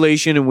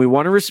population, and we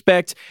want to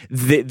respect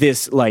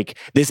this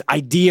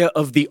idea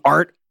of the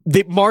art,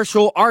 the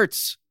martial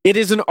arts. It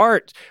is an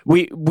art.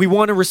 We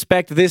want to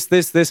respect this.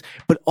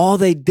 But all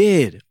they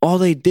did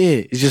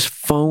is just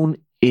phone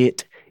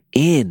it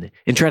in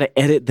and try to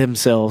edit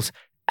themselves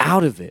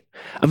out of it.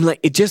 I'm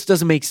like, it just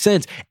doesn't make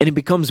sense. And it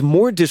becomes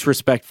more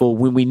disrespectful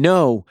when we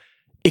know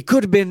it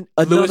could have been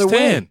another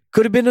way.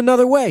 Could have been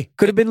another way.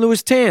 Could have been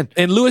Louis Tan.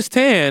 And Louis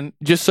Tan,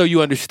 just so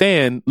you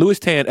understand, Louis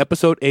Tan,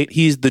 episode 8,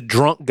 he's the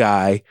drunk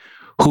guy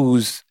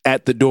who's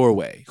at the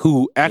doorway,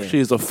 who actually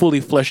is a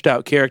fully fleshed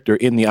out character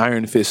in the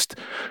Iron Fist,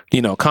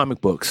 comic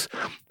books.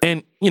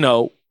 And,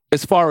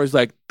 as far as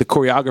like the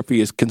choreography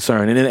is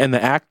concerned and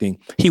the acting,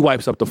 he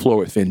wipes up the floor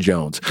with Finn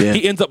Jones. Yeah.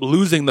 He ends up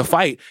losing the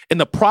fight. And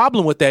the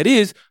problem with that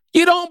is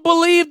you don't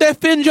believe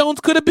that Finn Jones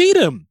could have beat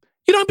him.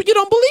 You don't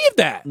believe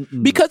that.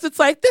 Mm-mm. Because it's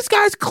like, this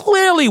guy's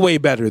clearly way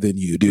better than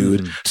you,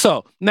 dude. Mm-hmm.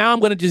 So now I'm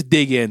going to just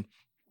dig in.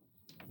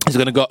 I'm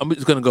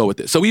just gonna go with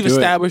this. So we've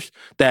established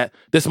that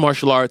this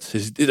martial arts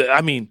is.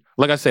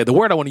 Like I said, the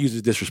word I want to use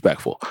is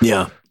disrespectful.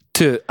 Yeah.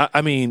 To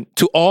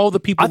all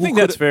the people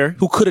that's fair.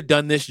 Who could have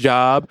done this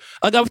job.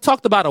 Like I've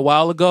talked about a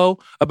while ago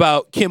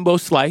about Kimbo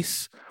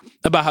Slice,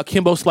 about how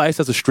Kimbo Slice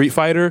as a street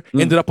fighter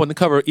ended up on the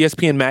cover of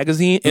ESPN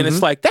magazine, and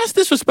it's like that's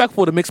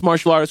disrespectful to mixed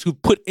martial artists who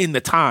put in the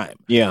time.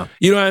 Yeah,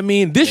 you know what I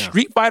mean. This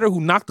street fighter who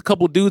knocked a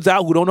couple dudes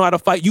out who don't know how to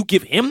fight, you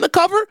give him the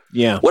cover.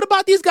 Yeah. What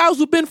about these guys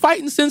who've been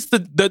fighting since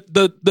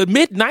the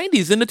mid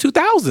 '90s and the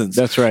 2000s?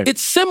 That's right.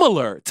 It's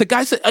similar to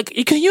guys. Like,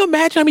 can you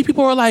imagine how many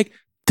people are like,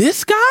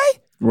 this guy?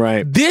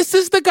 Right. This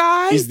is the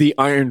guy. He's the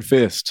Iron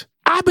Fist.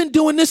 I've been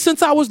doing this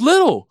since I was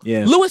little.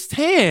 Yeah. Louis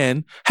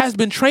Tan has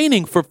been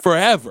training for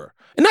forever.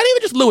 And not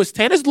even just Louis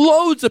Tan. There's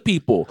loads of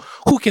people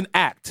who can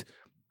act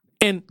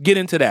and get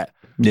into that.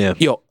 Yeah.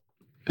 Yo,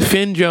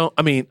 Finn Jones,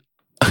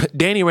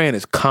 Danny Rand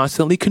is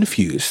constantly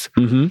confused.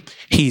 Mm-hmm.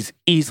 He's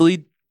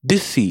easily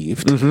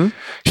deceived. Mm-hmm.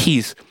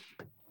 He's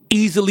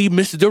easily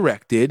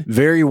misdirected.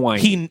 Very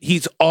whiny.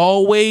 He's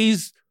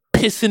always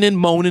pissing and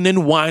moaning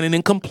and whining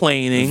and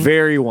complaining.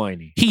 Very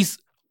whiny. He's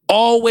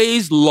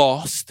always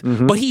lost,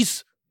 but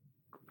he's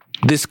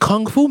this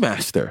kung fu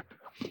master.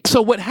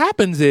 So what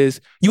happens is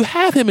you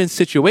have him in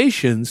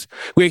situations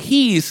where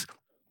he's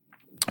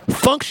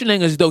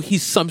functioning as though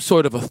he's some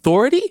sort of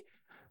authority.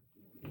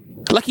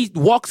 Like he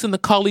walks in the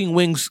Colleen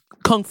Wing's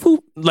kung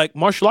fu, like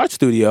martial arts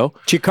studio.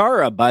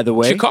 Chikara, by the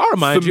way. Chikara,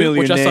 mind you,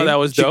 which I thought that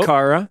was dope.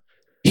 Chikara.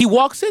 He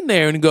walks in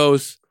there and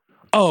goes,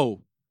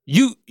 oh,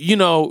 you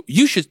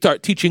should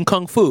start teaching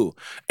kung fu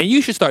and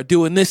you should start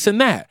doing this and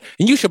that.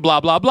 And you should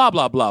blah, blah, blah,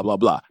 blah, blah, blah,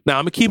 blah. Now,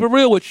 I'm going to keep it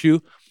real with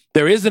you.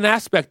 There is an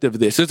aspect of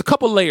this. There's a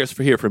couple layers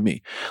for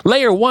me.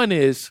 Layer one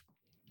is,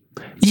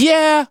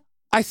 I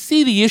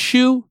see the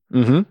issue.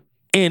 Mm-hmm.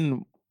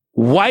 And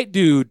white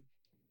dude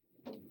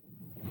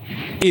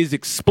is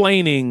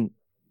explaining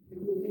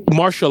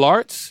martial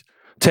arts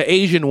to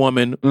Asian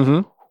woman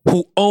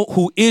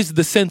who is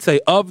the sensei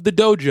of the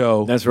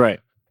dojo. That's right.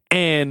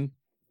 And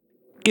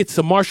it's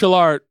a martial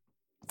art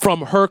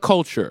from her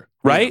culture,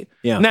 right?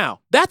 Yeah.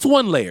 Now, that's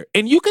one layer.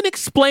 And you can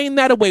explain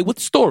that away with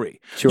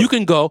story. Sure. You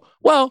can go,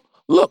 well,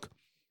 look,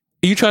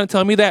 are you trying to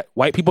tell me that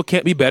white people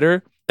can't be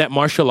better at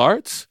martial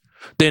arts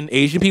than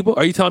Asian people?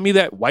 Are you telling me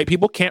that white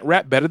people can't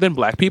rap better than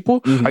black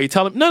people? Mm-hmm. Are you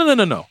telling me?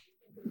 No.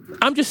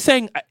 I'm just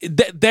saying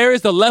that there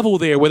is a level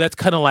there where that's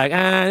kind of like,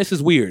 this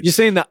is weird. You're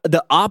saying that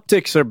the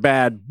optics are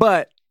bad,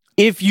 but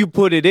if you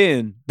put it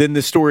in, then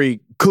the story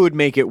could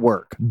make it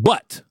work.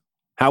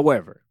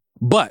 However,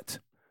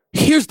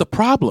 here's the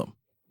problem.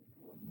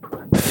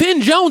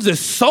 Finn Jones is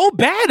so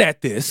bad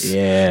at this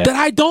that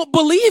I don't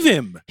believe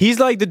him. He's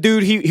like the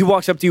dude, he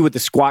walks up to you with the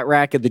squat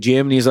rack at the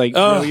gym and he's like,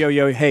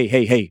 yo,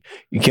 hey,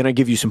 can I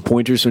give you some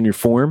pointers on your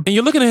form? And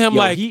you're looking at him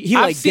like,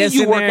 I've seen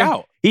you work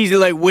out. He's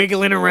like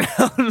wiggling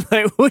around,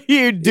 like, what are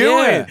you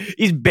doing? Yeah.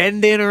 He's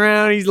bending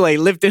around. He's like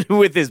lifting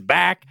with his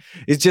back.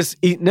 It's just,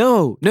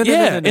 no.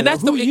 And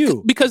that's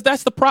because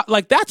that's the problem.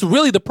 Like, that's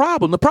really the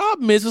problem. The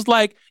problem is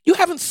like, you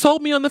haven't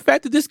sold me on the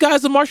fact that this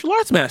guy's a martial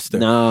arts master.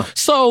 No.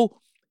 So,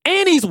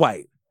 and he's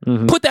white.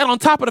 Mm-hmm. Put that on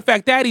top of the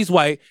fact that he's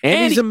white.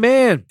 And he's a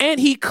man.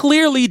 And he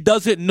clearly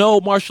doesn't know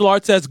martial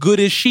arts as good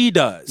as she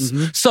does.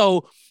 Mm-hmm.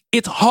 So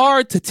it's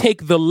hard to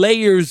take the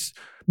layers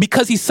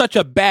because he's such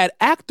a bad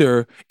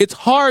actor. It's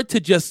hard to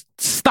just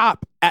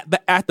stop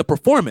at the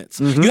performance.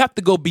 Mm-hmm. You have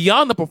to go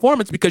beyond the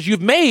performance because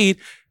you've made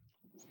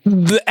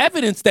the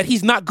evidence that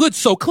he's not good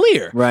so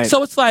clear. Right.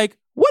 So it's like,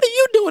 what are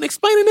you doing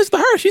explaining this to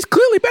her? She's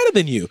clearly better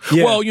than you.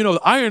 Yeah. Well, the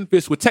Iron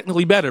Fist was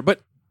technically better,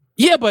 but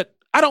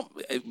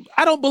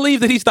don't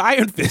believe that he's the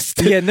Iron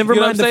Fist. Yeah, never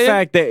mind the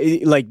fact that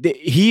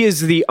he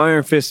is the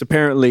Iron Fist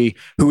apparently,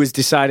 who has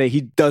decided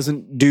he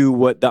doesn't do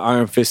what the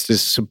Iron Fist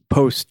is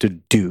supposed to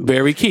do.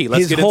 Very key.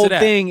 Let's get into that. His whole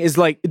thing is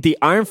like the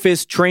Iron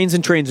Fist trains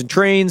and trains and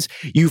trains.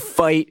 You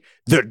fight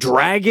the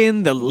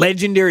dragon, the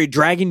legendary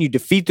dragon. You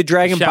defeat the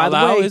dragon. By the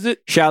way, is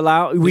it? Shao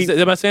Lao.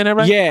 Am I saying that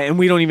right? Yeah, and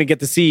we don't even get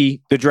to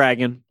see the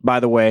dragon,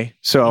 by the way.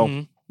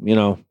 So,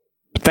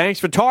 thanks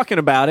for talking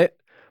about it.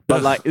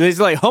 But it's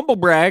like humble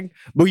brag,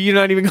 but you're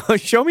not even going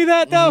to show me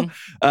that though.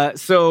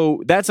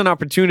 So that's an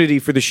opportunity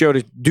for the show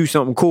to do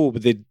something cool,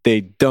 but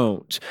they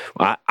don't.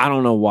 I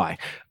don't know why.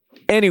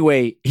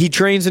 Anyway, he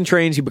trains and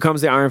trains. He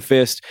becomes the Iron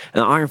Fist,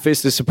 and the Iron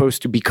Fist is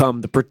supposed to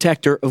become the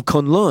protector of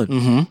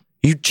Kunlun.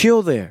 You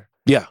chill there.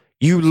 Yeah.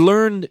 You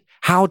learn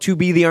how to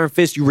be the Iron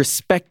Fist. You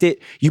respect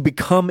it. You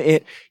become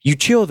it. You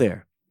chill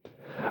there.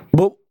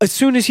 But as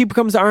soon as he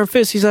becomes the Iron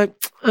Fist, he's like,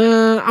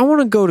 I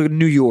want to go to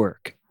New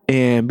York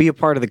and be a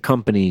part of the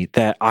company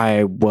that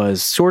I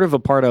was sort of a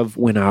part of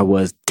when I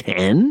was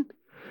 10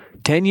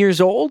 years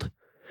old.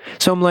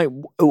 So I'm like,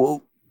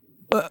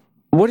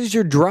 what is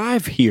your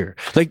drive here?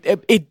 Like,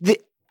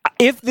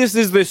 if this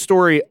is the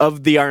story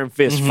of the Iron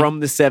Fist from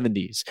the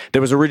 70s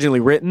that was originally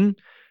written,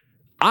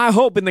 I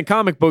hope in the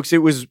comic books it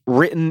was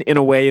written in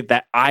a way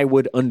that I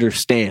would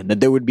understand, that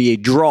there would be a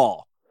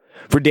draw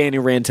for Danny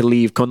Rand to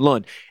leave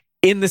Kunlun.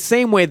 In the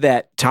same way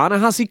that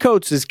Ta-Nehisi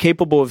Coates is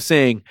capable of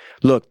saying,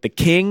 look, the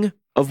king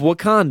of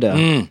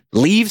Wakanda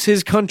leaves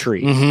his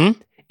country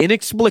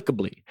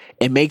inexplicably.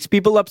 It makes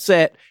people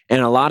upset,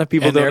 and a lot of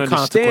people don't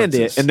understand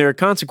it, and there are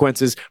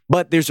consequences,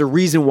 but there's a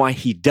reason why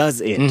he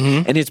does it.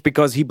 And it's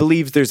because he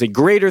believes there's a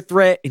greater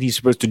threat, and he's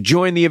supposed to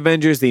join the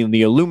Avengers, the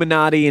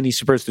Illuminati, and he's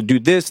supposed to do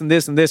this and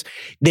this and this.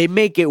 They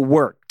make it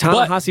work.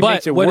 Ta-Nehisi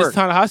makes it work. What does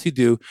Ta-Nehisi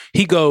do?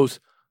 He goes,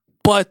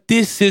 but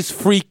this is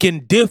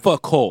freaking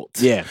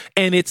difficult. Yeah.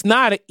 And it's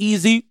not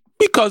easy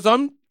because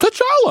I'm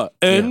T'Challa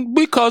and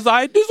because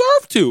I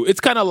deserve to.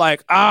 It's kind of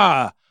like,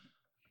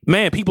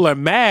 man, people are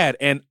mad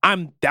and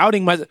I'm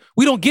doubting myself.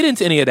 We don't get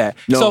into any of that.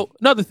 No. So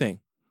another thing,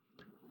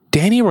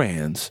 Danny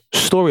Rand's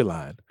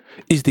storyline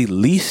is the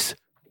least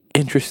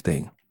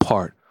interesting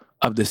part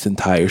of this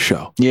entire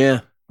show. Yeah.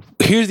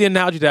 Here's the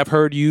analogy that I've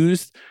heard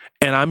used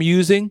and I'm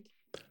using.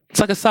 It's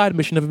like a side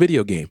mission of a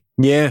video game.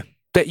 Yeah.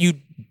 That you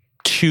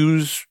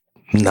choose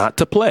not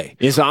to play.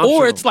 It's optional.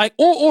 Or it's like,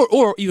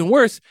 or even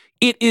worse,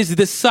 it is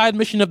the side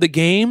mission of the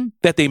game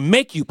that they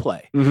make you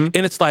play. And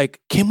it's like,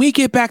 can we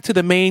get back to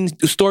the main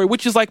story,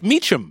 which is like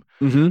Meacham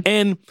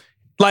and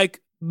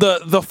like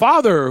the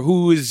father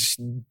who is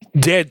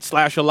dead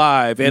 /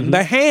 alive and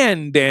the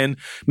hand and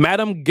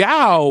Madame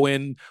Gao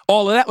and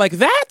all of that. Like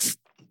that's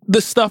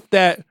the stuff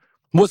that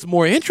was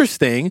more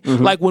interesting.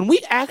 Like when we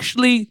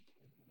actually,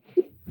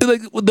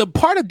 like the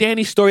part of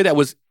Danny's story that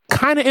was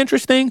kind of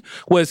interesting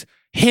was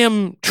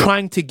him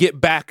trying to get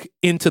back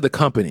into the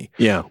company.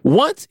 Yeah.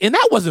 And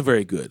that wasn't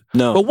very good.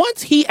 No. But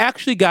once he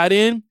actually got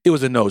in, it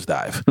was a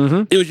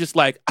nosedive. It was just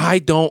like, I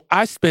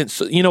spent,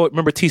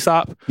 remember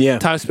T-Sop? Yeah.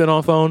 Time spent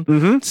on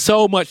phone?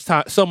 So much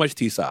time, so much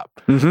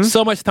T-Sop.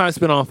 So much time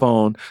spent on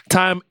phone.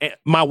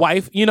 My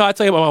wife, I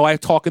tell you about my wife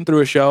talking through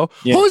a show.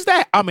 Yeah. Who's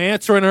that? I'm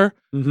answering her.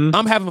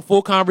 I'm having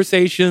full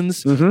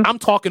conversations. I'm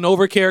talking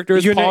over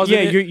characters. You're not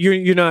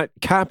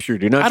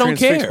captured. You're not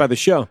transfixed by the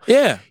show.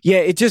 Yeah. Yeah,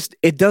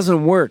 it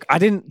doesn't work. I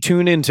didn't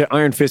tune into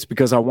Iron Fist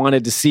because I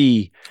wanted to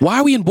see why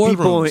are we in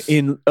boardrooms? People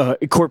in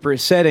a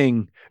corporate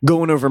setting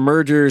going over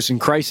mergers and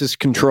crisis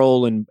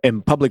control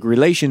and public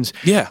relations.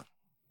 Yeah.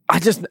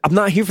 I'm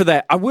not here for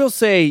that. I will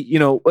say,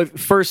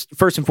 first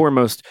and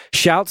foremost,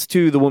 shouts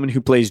to the woman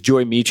who plays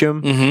Joy Meacham.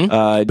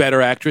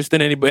 Better actress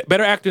than anybody.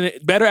 Better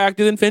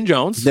actor than Finn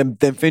Jones. Than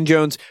Finn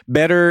Jones.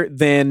 Better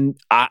than,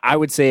 I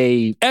would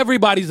say...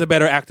 Everybody's a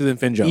better actor than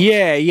Finn Jones.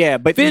 Yeah.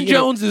 But Finn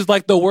Jones is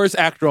like the worst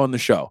actor on the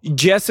show.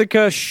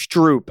 Jessica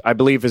Stroup, I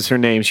believe is her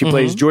name. She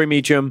plays Joy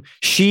Meacham.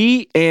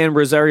 She and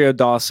Rosario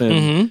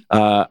Dawson,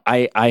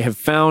 I have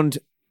found...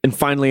 and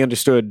finally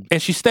understood.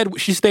 And she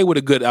stayed with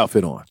a good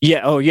outfit on. Yeah,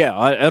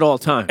 at all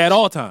times. At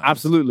all times.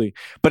 Absolutely.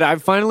 But I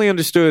finally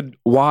understood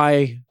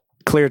why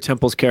Claire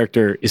Temple's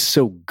character is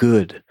so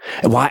good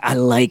and why I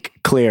like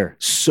Claire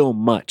so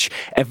much.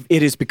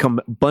 It has become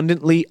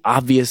abundantly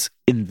obvious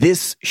in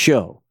this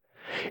show.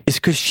 It's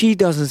because she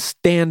doesn't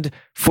stand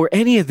for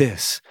any of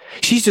this.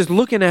 She's just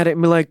looking at it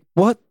and be like,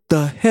 what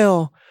the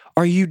hell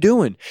are you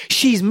doing?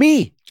 She's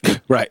me.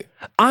 Right.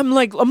 I'm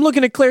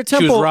looking at Claire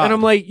Temple and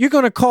I'm like, you're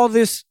going to call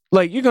this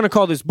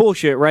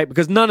bullshit, right?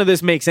 Because none of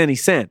this makes any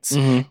sense.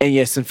 And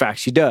yes, in fact,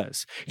 she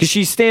does. Because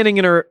she's standing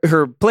in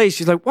her place.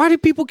 She's like, why do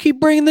people keep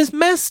bringing this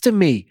mess to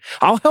me?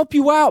 I'll help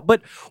you out.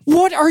 But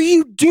what are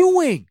you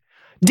doing?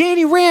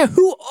 Danny Rand,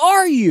 who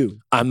are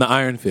you? I'm the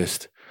Iron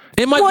Fist.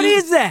 What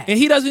is that? And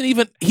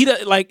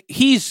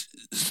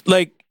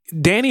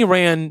Danny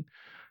Rand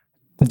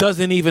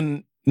doesn't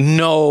even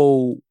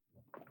know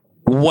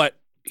what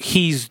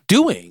he's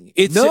doing.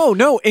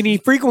 No. And he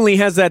frequently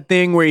has that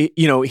thing where,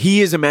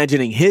 he is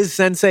imagining his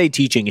sensei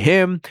teaching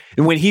him.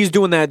 And when he's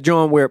doing that,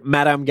 John, where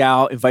Madame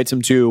Gao invites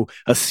him to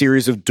a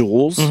series of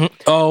duels.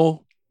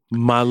 Oh,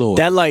 my Lord.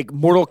 That like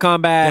Mortal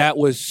Kombat that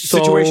was so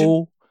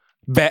situation?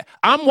 bad.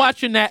 I'm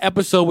watching that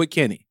episode with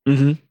Kenny.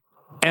 Mm-hmm.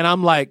 And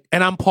I'm like,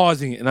 and I'm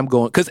pausing it and I'm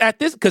going,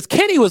 because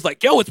Kenny was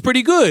like, yo, it's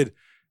pretty good.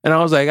 And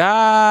I was like,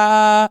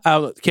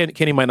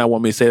 Kenny might not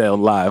want me to say that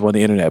live on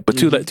the internet, but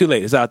too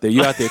late. It's out there.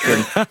 You out there,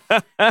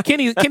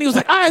 Kenny. Kenny was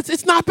like,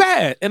 it's not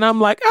bad. And I'm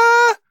like,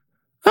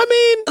 I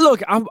mean,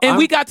 look,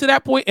 we got to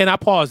that point and I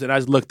paused and I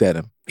just looked at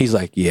him. He's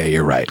like, yeah,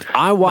 you're right.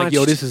 I watched, like,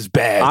 yo, this is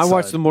bad. I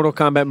watched the Mortal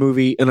Kombat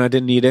movie and I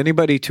didn't need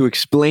anybody to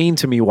explain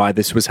to me why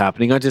this was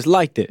happening. I just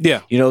liked it.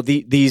 Yeah. You know,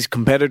 these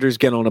competitors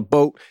get on a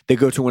boat, they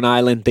go to an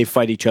island, they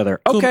fight each other.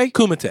 Okay.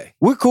 Kumite.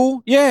 We're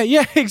cool.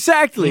 Yeah,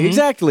 exactly.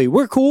 Exactly.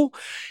 We're cool.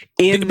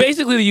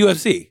 Basically the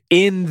UFC.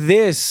 In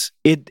this,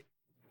 it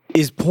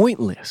is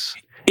pointless.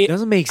 It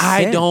doesn't make sense.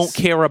 I don't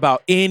care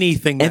about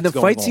anything that's and the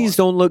going fight on. scenes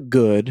don't look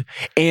good,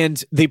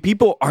 and the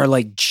people are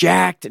like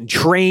jacked and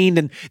trained,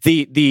 and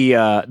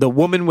the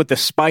woman with the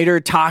spider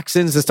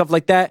toxins and stuff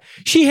like that,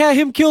 she had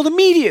him killed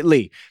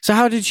immediately. So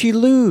how did she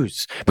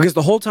lose? Because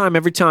the whole time,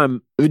 every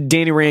time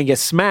Danny Rand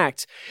gets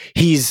smacked,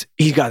 he's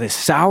got this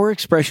sour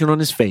expression on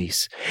his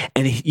face,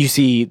 and you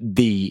see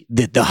the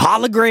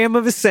hologram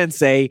of his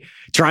sensei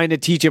trying to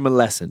teach him a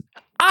lesson.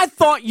 I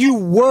thought you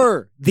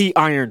were the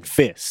Iron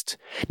Fist.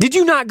 Did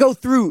you not go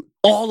through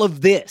all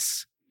of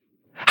this?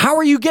 How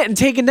are you getting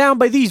taken down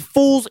by these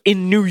fools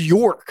in New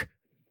York?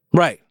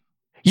 Right.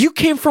 You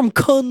came from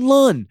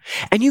Kunlun,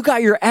 and you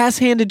got your ass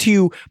handed to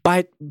you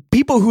by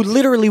people who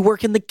literally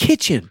work in the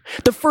kitchen.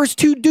 The first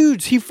two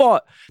dudes he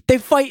fought,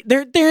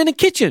 they're in the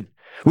kitchen.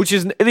 Which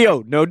is,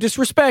 no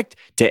disrespect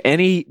to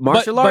any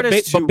martial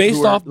artists. But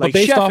based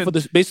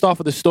off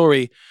of the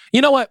story,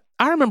 you know what?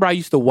 I remember I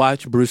used to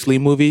watch Bruce Lee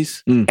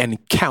movies and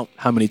count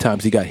how many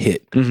times he got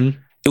hit. Mm-hmm.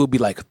 It would be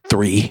like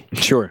 3.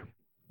 Sure.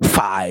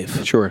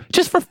 5. Sure.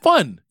 Just for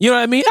fun. You know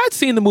what I mean? I'd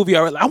seen the movie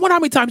already. I wonder how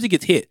many times he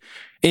gets hit.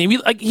 And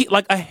he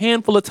like a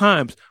handful of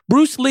times.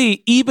 Bruce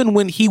Lee, even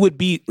when he would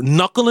be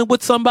knuckling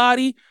with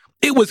somebody,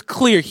 it was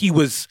clear he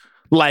was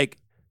like,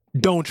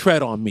 don't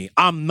tread on me.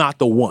 I'm not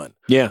the one.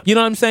 Yeah. You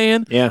know what I'm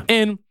saying? Yeah.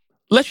 And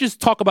let's just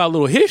talk about a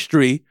little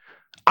history.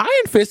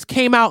 Iron Fist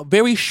came out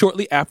very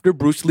shortly after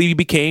Bruce Lee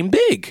became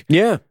big.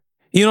 Yeah.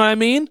 You know what I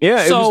mean?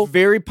 Yeah, it was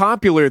very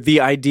popular.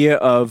 The idea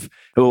of,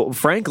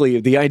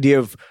 frankly,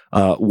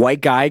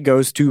 white guy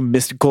goes to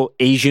mystical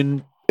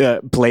Asian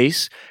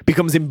place,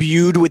 becomes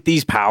imbued with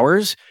these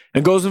powers,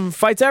 and goes and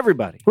fights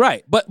everybody.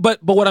 Right. But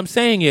what I'm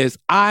saying is,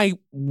 I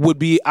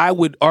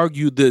would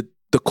argue the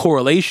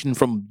correlation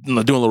from doing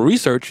a little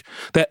research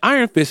that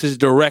Iron Fist is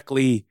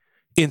directly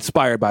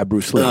inspired by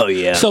Bruce Lee. Oh,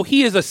 yeah. So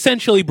he is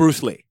essentially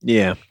Bruce Lee.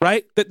 Yeah.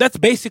 Right? That's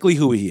basically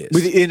who he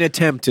is. An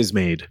attempt is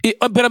made.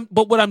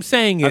 But what I'm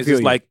saying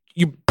is like,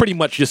 you pretty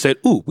much just said,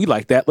 ooh, we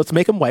like that. Let's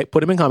make him white,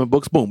 put him in comic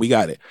books. Boom, we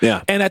got it.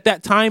 Yeah. And at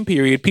that time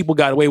period, people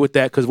got away with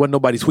that because wasn't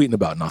nobody tweeting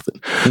about nothing.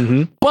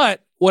 Mm-hmm.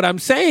 But what I'm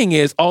saying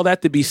is, all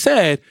that to be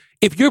said,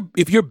 if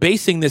you're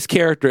basing this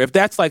character, if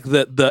that's like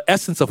the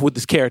essence of what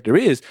this character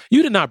is,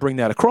 you did not bring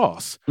that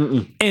across.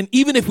 Mm-mm. And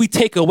even if we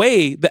take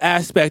away the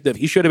aspect of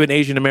he should have been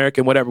Asian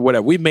American, whatever,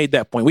 we made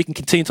that point. We can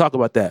continue to talk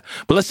about that.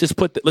 But let's just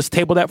let's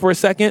table that for a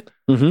second.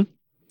 Mm-hmm.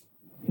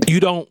 You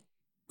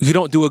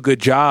don't do a good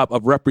job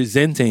of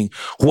representing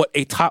what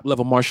a top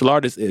level martial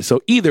artist is.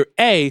 So either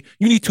A,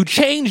 you need to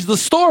change the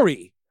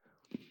story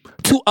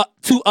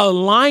to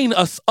align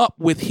us up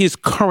with his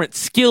current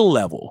skill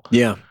level.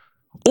 Yeah.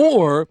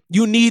 Or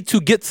you need to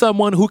get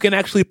someone who can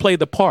actually play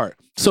the part.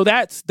 So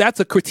that's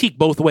a critique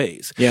both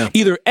ways. Yeah.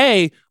 Either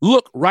A,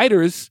 look,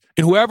 writers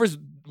and whoever's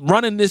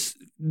running this,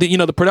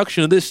 the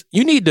production of this,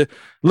 you need to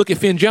look at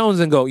Finn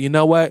Jones and go, you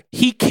know what?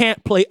 He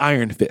can't play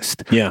Iron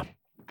Fist. Yeah.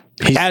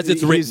 He's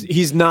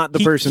not the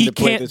person to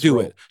play this role. He can't do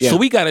it. Yeah. So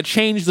we got to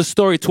change the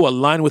story to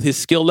align with his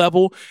skill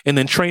level and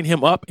then train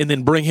him up and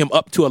then bring him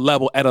up to a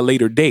level at a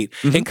later date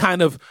and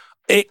kind of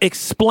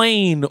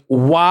explain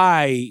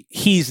why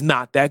he's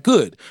not that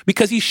good,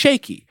 because he's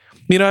shaky.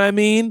 You know what I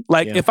mean?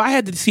 Like if I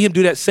had to see him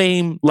do that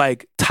same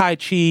like Tai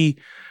Chi,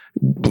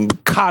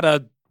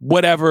 kata,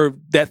 whatever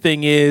that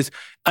thing is,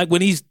 like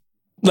when he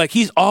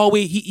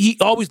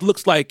always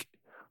looks like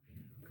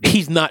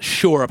he's not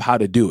sure of how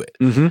to do it.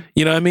 Mm-hmm.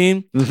 You know what I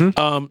mean?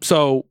 Mm-hmm.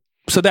 So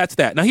that's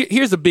that. Now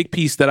here's a big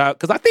piece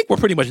because I think we're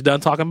pretty much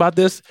done talking about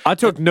this. I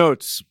took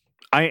notes.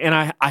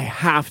 I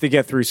have to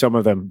get through some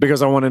of them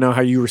because I want to know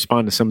how you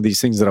respond to some of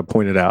these things that I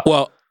pointed out.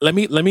 Well, let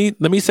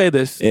me say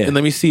this and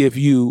let me see if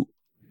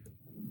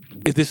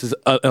this is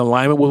in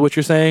alignment with what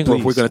you're saying. Please. Or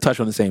if we're going to touch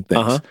on the same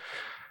things.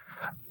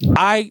 Uh-huh.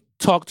 I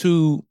talked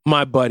to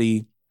my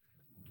buddy,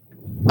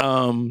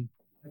 Adam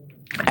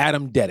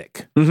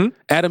Dedick. Mm-hmm.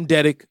 Adam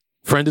Dedick,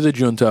 friend of the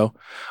Junto.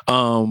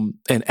 And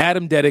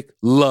Adam Dedick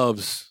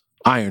loves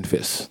Iron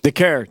Fist. The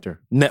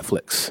character.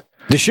 Netflix.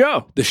 The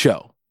show.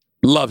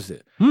 Loves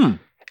it.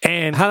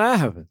 And how'd that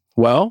happen?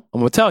 Well, I'm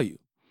going to tell you.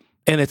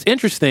 And it's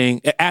interesting.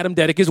 Adam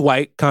Dedick is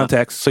white,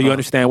 context, so you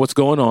understand what's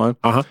going on.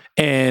 Uh-huh.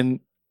 And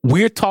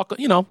we're talk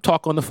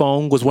on the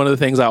phone was one of the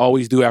things I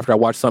always do after I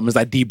watch something is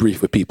I debrief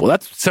with people.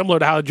 That's similar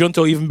to how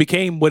Junto even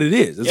became what it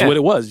is. It's what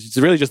it was. It's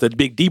really just a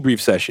big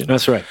debrief session.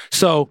 That's right.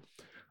 So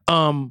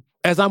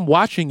as I'm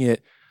watching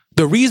it,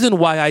 the reason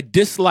why I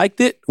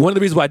disliked it, one of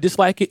the reasons why I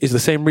dislike it is the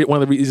same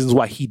one of the reasons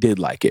why he did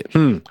like it,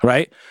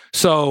 right?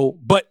 So,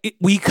 but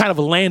we kind of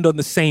land on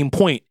the same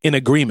point in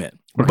agreement,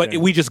 but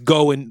we just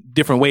go in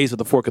different ways of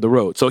the fork of the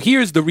road. So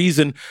here's the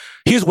reason,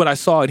 here's what I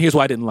saw, and here's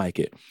why I didn't like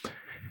it.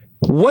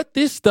 What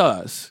this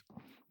does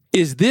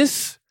is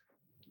this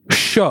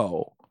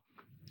show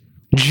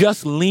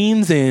just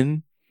leans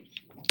in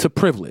to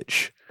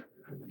privilege.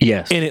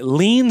 Yes. And it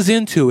leans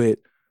into it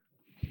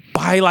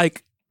by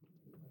like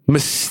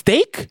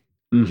mistake,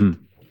 and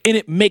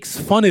it makes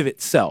fun of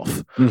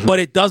itself, but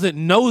it doesn't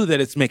know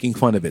that it's making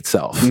fun of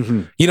itself.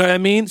 You know what I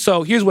mean?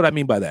 So here's what I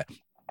mean by that.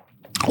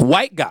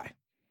 White guy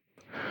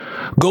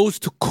goes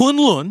to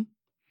Kunlun,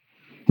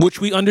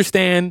 which we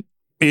understand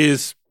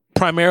is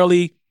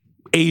primarily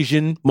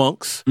Asian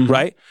monks,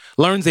 right?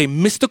 Learns a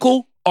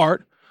mystical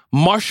art,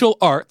 martial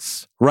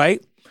arts,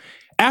 right?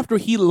 After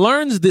he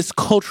learns this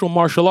cultural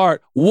martial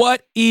art,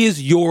 what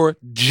is your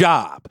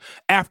job?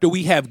 After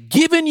we have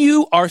given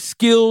you our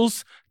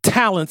skills,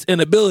 talents,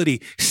 and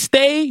ability,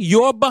 stay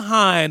your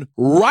behind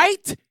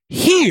right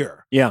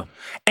here. Yeah.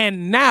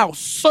 And now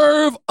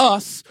serve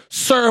us,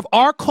 serve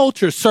our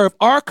culture, serve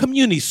our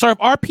community, serve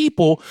our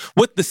people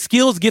with the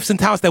skills, gifts, and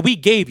talents that we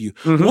gave you.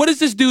 What does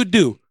this dude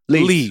do?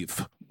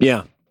 Leave.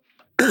 Yeah.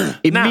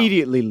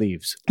 Immediately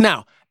leaves.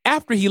 Now,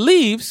 after he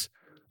leaves,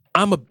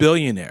 I'm a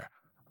billionaire.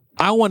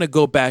 I want to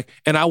go back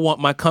and I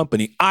want my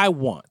company. I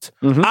want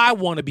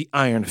to be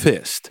Iron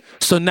Fist.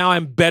 So now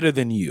I'm better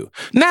than you.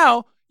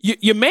 Now,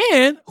 your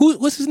man,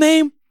 what's his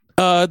name?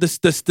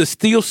 The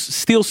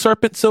steel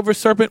serpent, silver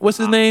serpent. What's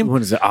his name?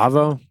 What is it?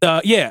 Avo?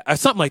 Yeah,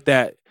 something like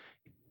that.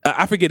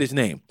 I forget his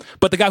name.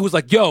 But the guy who's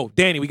like, yo,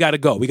 Danny, we got to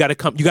go. We got to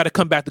come. You got to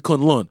come back to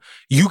Kunlun.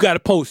 You got to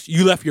post.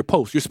 You left your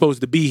post. You're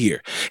supposed to be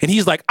here. And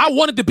he's like, I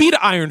wanted to be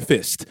the Iron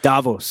Fist.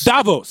 Davos.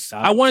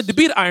 I wanted to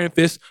be the Iron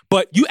Fist,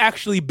 but you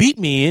actually beat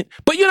me in.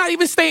 But you're not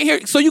even staying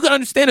here. So you can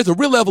understand there's a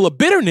real level of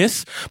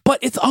bitterness, but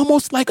it's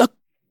almost like a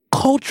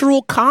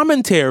cultural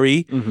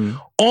commentary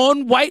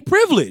on white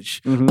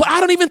privilege. But I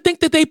don't even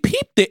think that they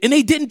peeped it, and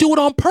they didn't do it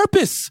on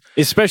purpose.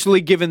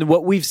 Especially given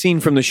what we've seen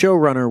from the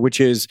showrunner,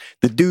 which is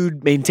the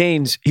dude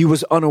maintains he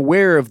was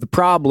unaware of the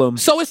problem.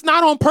 So it's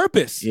not on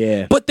purpose.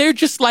 Yeah. But they're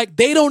just like,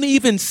 they don't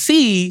even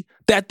see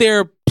that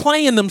they're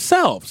playing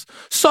themselves.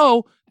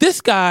 So this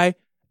guy,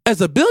 as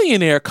a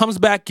billionaire, comes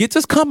back, gets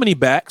his company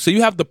back. So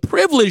you have the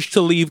privilege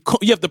to leave.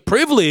 You have the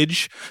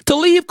privilege to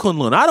leave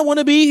Kunlun. I don't want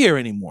to be here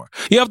anymore.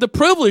 You have the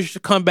privilege to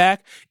come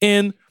back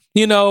and,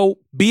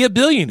 be a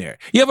billionaire.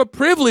 You have a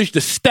privilege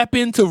to step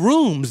into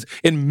rooms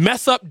and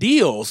mess up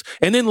deals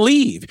and then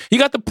leave. You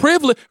got the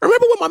privilege.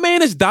 Remember when my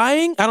man is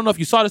dying? I don't know if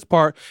you saw this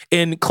part.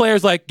 And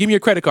Claire's like, give me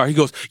your credit card. He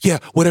goes, yeah,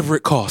 whatever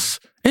it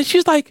costs. And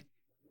she's like,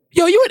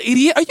 yo, you an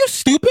idiot? Are you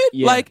stupid?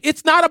 Yeah. Like,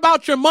 it's not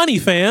about your money,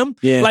 fam.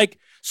 Yeah. Like,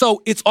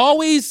 so it's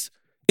always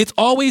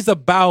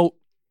about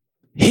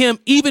him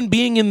even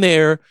being in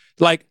there,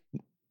 like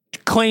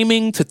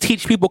claiming to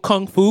teach people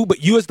kung fu,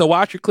 but you as the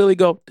watcher clearly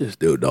go, this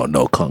dude don't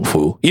know kung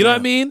fu. You know what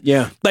I mean?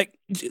 Yeah. Like,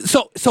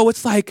 so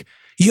it's like,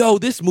 yo,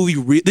 this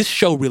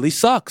show really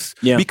sucks.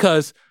 Yeah.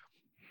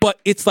 But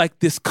it's like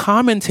this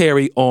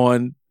commentary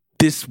on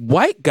this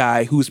white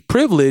guy who's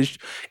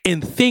privileged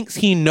and thinks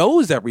he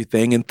knows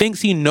everything and thinks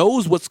he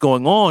knows what's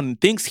going on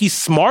and thinks he's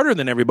smarter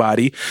than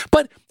everybody,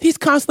 but he's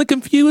constantly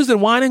confused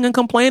and whining and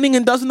complaining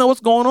and doesn't know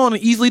what's going on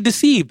and easily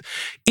deceived.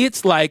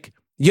 It's like,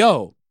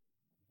 yo,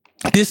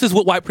 this is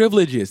what white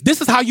privilege is. This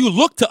is how you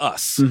look to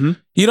us.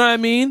 You know what I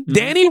mean?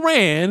 Danny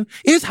Rand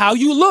is how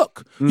you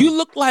look. You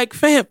look like,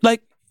 fam,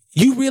 like,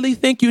 you really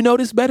think you know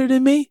this better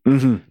than me?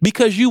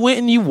 Because you went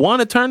and you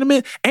won a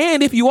tournament?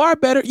 And if you are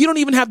better, you don't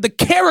even have the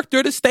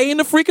character to stay in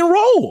the freaking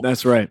role.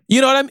 That's right.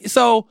 You know what I mean?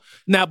 So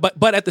now,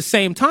 but at the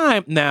same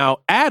time, now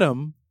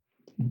Adam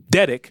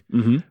Dedick,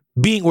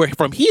 being where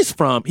he's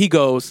from, he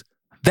goes,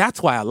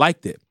 that's why I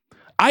liked it.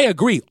 I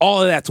agree,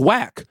 all of that's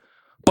whack.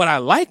 But I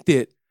liked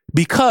it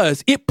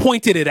because it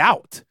pointed it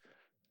out.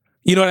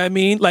 You know what I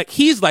mean? Like,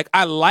 he's like,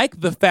 I like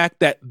the fact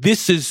that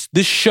this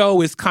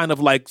show is kind of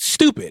like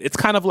stupid. It's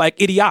kind of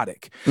like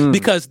idiotic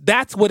because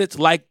that's what it's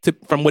like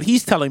from what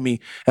he's telling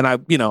me. And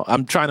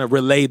I'm trying to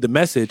relay the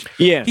message.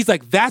 Yeah. He's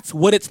like, that's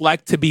what it's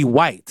like to be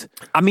white.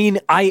 I mean,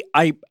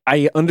 I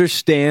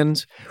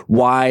understand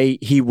why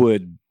he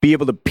would be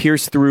able to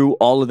pierce through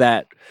all of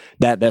that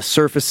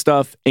surface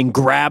stuff and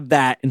grab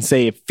that and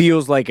say it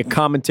feels like a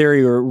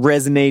commentary or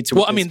resonates.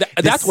 Well, I mean,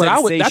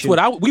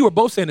 we were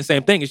both saying the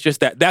same thing. It's just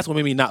that's what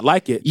made me not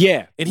like it.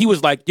 Yeah. And he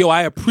was like, yo,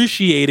 I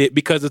appreciate it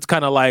because it's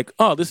kind of like,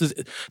 oh,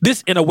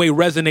 this in a way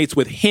resonates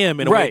with him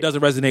in a way it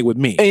doesn't resonate with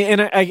me.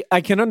 And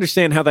I can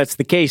understand how that's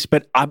the case,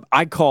 but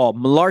I call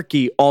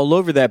malarkey all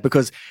over that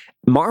because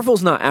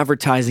Marvel's not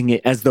advertising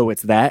it as though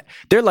it's that.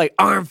 They're like,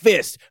 Iron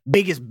Fist,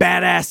 biggest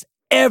badass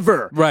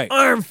ever. Right.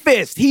 Iron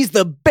Fist, he's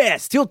the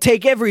best. He'll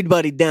take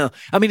everybody down.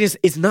 I mean,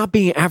 it's not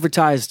being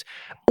advertised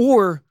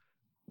or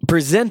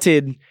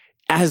presented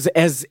as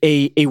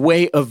a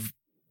way of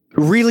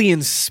really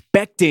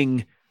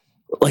inspecting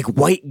like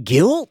white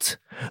guilt,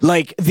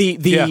 like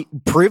the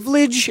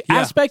privilege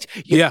aspect.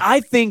 Yeah. I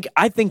think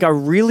I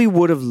really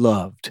would have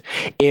loved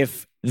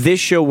if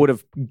this show would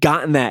have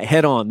gotten that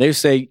head on. They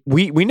say,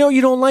 we know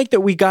you don't like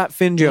that we got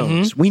Finn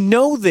Jones. We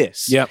know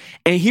this. Yep.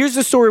 And here's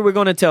the story we're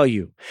going to tell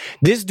you.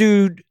 This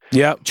dude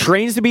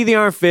trains to be the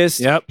Iron Fist.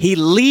 Yep. He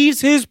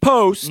leaves his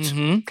post,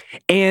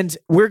 and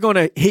we're going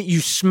to hit you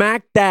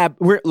smack dab.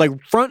 We're like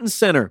front and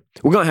center.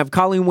 We're going to have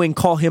Colleen Wing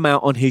call him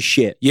out on his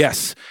shit.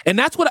 Yes. And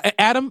that's what,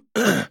 Adam,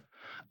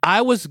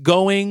 I was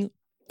going,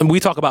 and we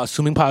talk about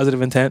assuming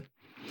positive intent.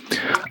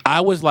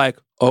 I was like,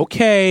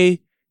 okay,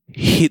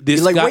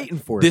 this guy, waiting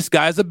for it. This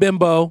guy's a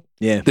bimbo.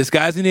 Yeah. This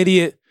guy's an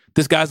idiot.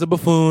 This guy's a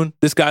buffoon.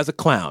 This guy's a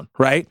clown,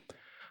 right?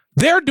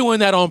 They're doing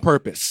that on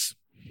purpose.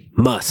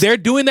 They're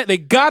doing that. They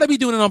got to be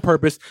doing it on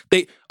purpose.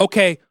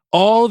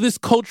 All of this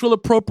cultural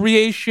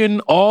appropriation,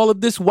 all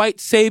of this white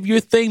savior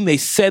thing, they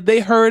said they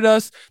heard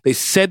us. They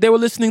said they were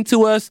listening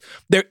to us.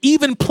 They're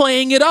even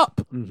playing it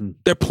up.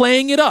 They're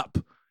playing it up,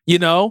 you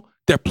know?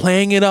 They're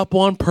playing it up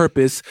on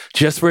purpose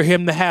just for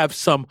him to have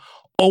some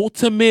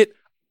ultimate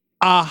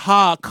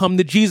aha, come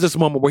to Jesus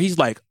moment where he's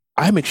like,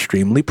 I'm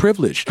extremely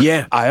privileged.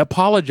 Yeah. I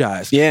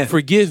apologize. Yeah.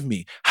 Forgive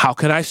me. How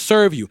can I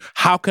serve you?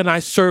 How can I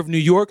serve New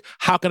York?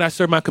 How can I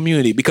serve my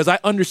community? Because I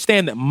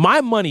understand that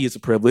my money is a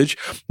privilege.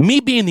 Me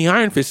being the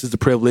Iron Fist is a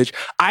privilege.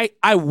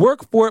 I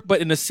work for it,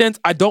 but in a sense,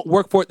 I don't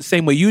work for it the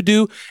same way you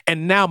do.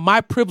 And now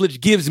my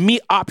privilege gives me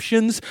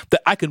options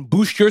that I can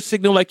boost your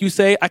signal, like you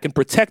say. I can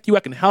protect you.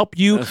 I can help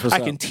you. I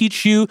can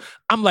teach you.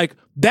 I'm like,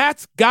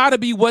 that's got to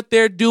be what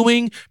they're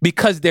doing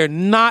because they're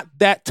not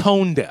that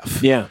tone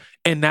deaf. Yeah.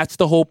 And that's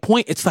the whole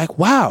point. It's like,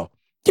 wow,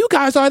 you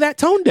guys are that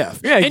tone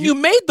deaf. Yeah, and you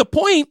made the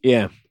point,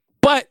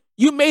 but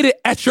you made it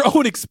at your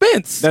own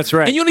expense. That's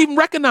right. And you don't even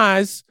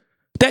recognize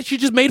that you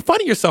just made fun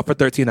of yourself for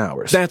 13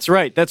 hours. That's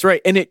right. That's right.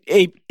 And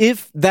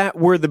if that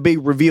were the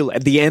big reveal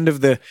at the end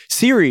of the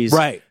series,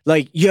 right?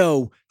 Like,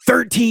 yo,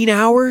 13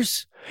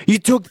 hours? You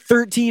took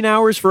 13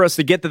 hours for us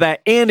to get to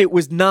that, and it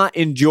was not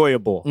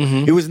enjoyable.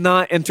 It was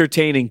not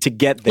entertaining to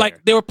get there.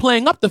 Like, they were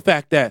playing up the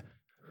fact that,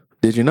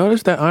 did you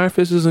notice that Iron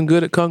Fist isn't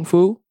good at Kung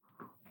Fu?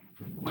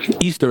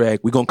 Easter egg.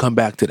 We're going to come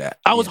back to that.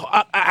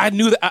 I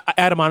knew that,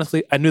 Adam,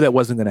 honestly, I knew that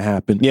wasn't going to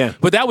happen. Yeah.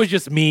 But that was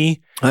just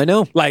me. I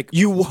know. Like,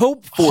 you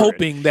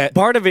hoping that.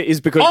 Part of it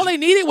is because all they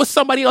needed was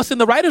somebody else in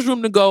the writer's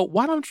room to go,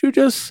 why don't you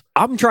just.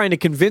 I'm trying to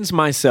convince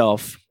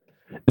myself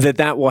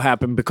that will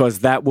happen because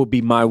that will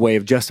be my way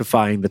of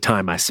justifying the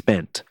time I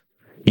spent.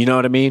 You know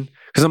what I mean?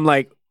 Because I'm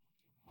like,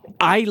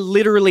 I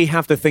literally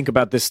have to think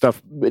about this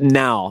stuff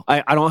now.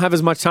 I don't have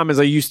as much time as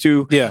I used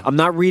to. Yeah. I'm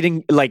not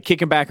reading, like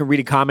kicking back and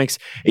reading comics,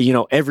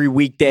 every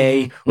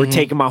weekday or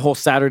taking my whole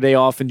Saturday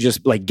off and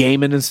just like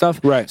gaming and stuff.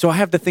 Right. So I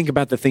have to think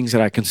about the things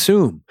that I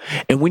consume.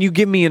 And when you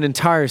give me an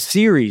entire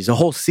series, a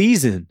whole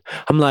season,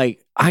 I'm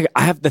like, I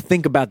have to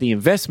think about the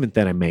investment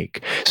that I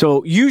make.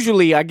 So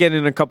usually I get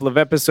in a couple of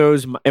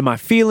episodes. Am I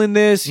feeling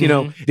this?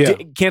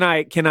 Can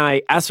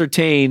I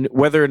ascertain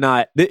whether or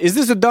not, is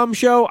this a dumb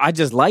show? I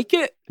just like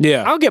it.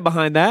 Yeah. I'll get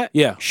behind that.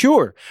 Yeah.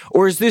 Sure.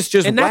 Or is this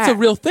just And that's a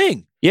real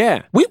thing.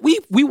 Yeah.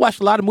 We watched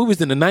a lot of movies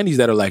in the 90s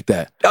that are like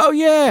that. Oh,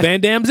 yeah. Van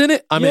Damme's in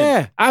it. I'm in.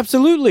 Yeah,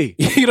 absolutely.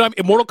 You know what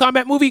I mean? Mortal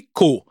Kombat movie?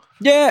 Cool.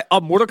 Yeah.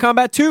 Mortal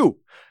Kombat 2.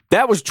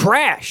 That was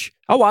trash.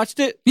 I watched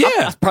it. Yeah.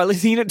 I've probably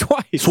seen it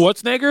twice.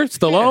 Schwarzenegger?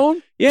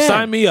 Stallone? Yeah.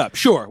 Sign me up.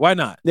 Sure. Why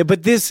not? Yeah,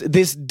 but this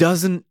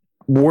doesn't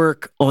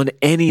work on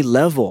any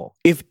level.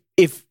 If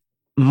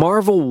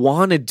Marvel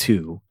wanted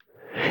to,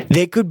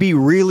 they could be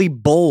really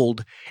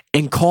bold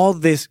and call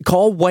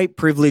white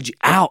privilege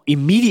out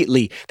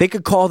immediately. They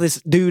could call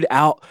this dude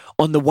out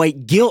on the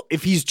white guilt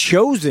if he's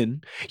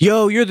chosen.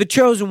 Yo, you're the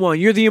chosen one.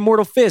 You're the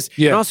immortal fist.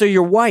 Yeah. And also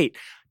you're white.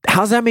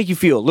 How's that make you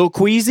feel? A little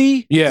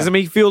queasy? Yeah. Does it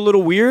make you feel a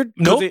little weird?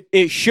 Nope.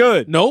 It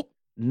should. Nope.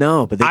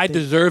 No, but I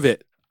deserve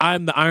it.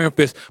 I'm the Iron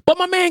Fist. But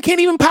my man can't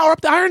even power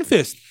up the Iron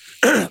Fist.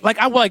 Like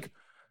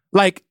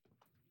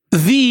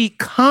the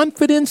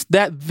confidence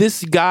that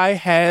this guy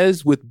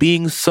has with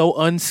being so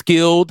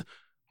unskilled,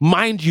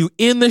 mind you,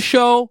 in the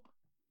show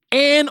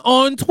and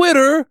on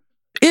Twitter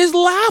is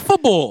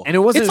laughable. And it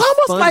wasn't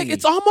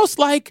it's almost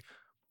like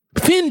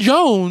Finn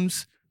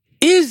Jones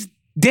is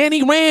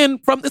Danny Rand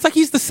it's like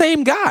he's the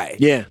same guy.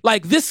 Yeah.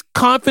 Like this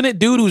confident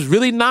dude who's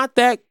really not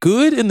that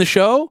good in the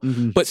show,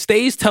 but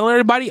stays telling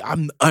everybody,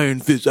 I'm the Iron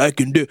Fist, I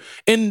can do.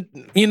 And,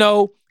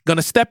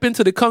 gonna step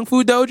into the Kung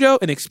Fu dojo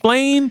and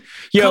explain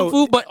Kung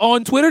Fu, but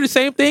on Twitter, the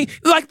same thing.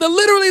 Like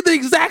literally the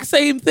exact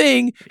same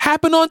thing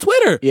happened on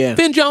Twitter. Yeah.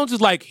 Finn Jones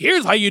is like,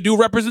 here's how you do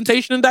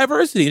representation and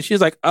diversity. And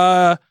she's like,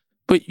 but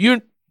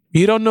you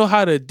don't know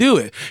how to do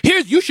it.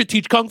 You should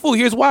teach Kung Fu.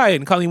 Here's why.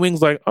 And Colleen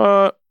Wing's like,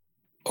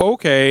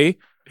 okay.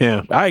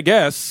 Yeah. I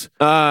guess.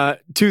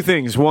 Two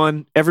things.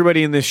 One,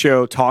 everybody in this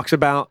show talks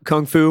about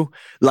Kung Fu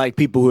like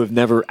people who have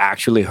never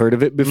actually heard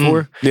of it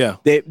before. Yeah.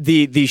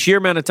 The sheer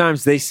amount of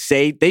times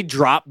they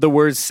drop the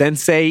words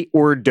sensei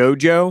or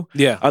dojo.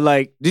 Yeah. Are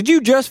like, did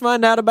you just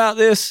find out about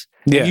this?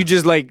 Yeah. And you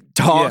just like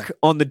talk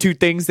on the two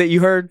things that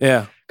you heard?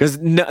 Yeah. Because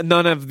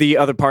none of the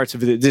other parts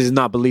of it, this is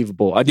not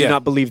believable. I do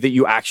not believe that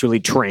you actually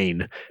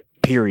train.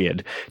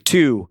 period.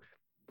 2,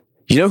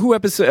 you know who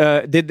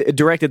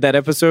directed that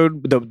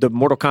episode? The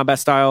Mortal Kombat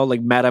style,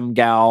 like Madame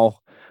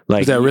Gal.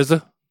 Like, is that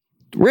RZA?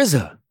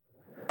 RZA.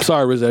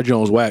 Sorry, RZA. That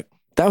joint was whack.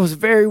 That was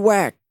very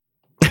whack.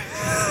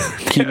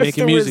 Keep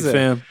making music,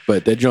 fam.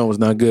 But that joint was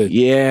not good.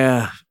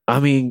 Yeah. I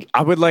mean,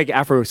 I would like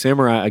Afro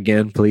Samurai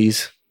again,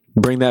 please.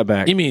 Bring that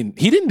back. You mean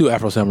he didn't do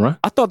Afro Samurai?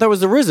 I thought that was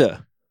the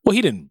RZA. Well,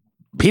 he didn't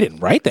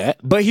write that.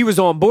 But he was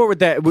on board with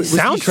that. Was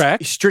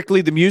soundtrack.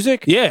 Strictly the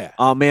music? Yeah.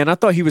 Oh, man, I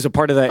thought he was a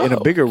part of that in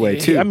a bigger way,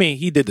 too. I mean,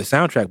 he did the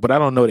soundtrack, but I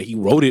don't know that he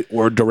wrote it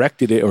or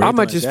directed it. Or I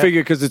might just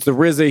figure because it's the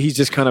RZA, he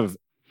just kind of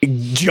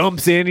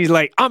jumps in. He's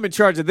like, I'm in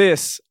charge of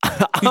this.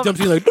 He jumps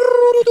in like...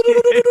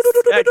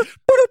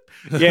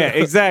 Yeah,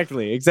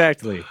 exactly.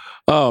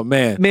 Oh,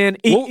 man. Man,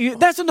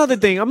 that's another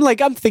thing.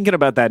 I'm thinking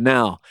about that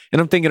now.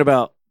 And I'm thinking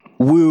about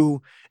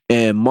Wu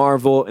and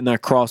Marvel and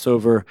that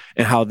crossover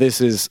and how this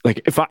is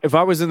like if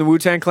I was in the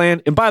Wu-Tang Clan,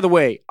 and by the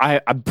way,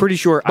 I'm pretty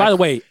sure I am in the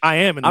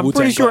Wu-Tang Clan. I'm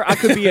pretty sure I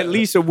could be at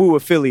least a Wu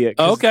affiliate.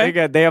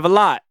 Okay. They have a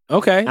lot.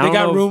 Okay. They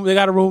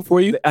got a room for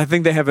you. I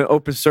think they have an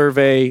open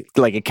survey,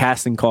 like a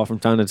casting call from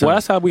time to time. Well,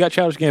 that's how we got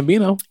Childish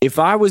Gambino. If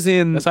I was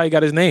in... That's how he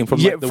got his name,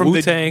 from the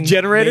Wu-Tang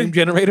generator. Name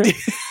generator.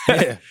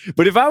 Yeah.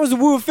 But if I was a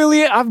Wu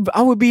affiliate,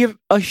 I would be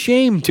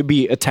ashamed to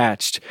be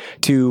attached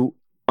to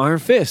Iron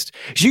Fist.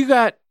 You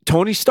got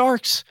Tony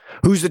Starks,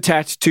 who's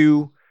attached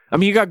to... I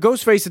mean, you got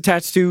Ghostface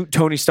attached to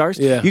Tony Starks.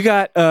 Yeah. You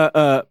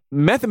got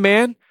Method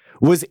Man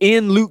was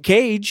in Luke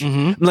Cage.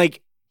 Mm-hmm.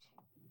 Like,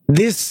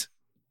 this...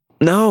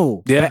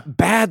 No. Yeah.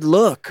 Bad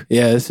look.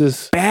 Yeah, this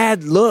is...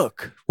 Bad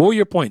look. What were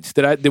your points?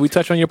 Did we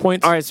touch on your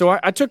points? All right, so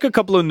I took a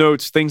couple of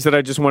notes, things that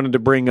I just wanted to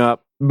bring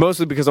up,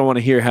 mostly because I want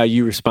to hear how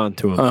you respond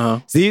to them.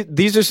 Uh-huh.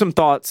 These are some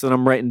thoughts that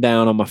I'm writing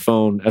down on my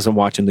phone as I'm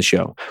watching the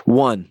show.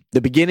 1,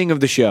 the beginning of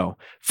the show.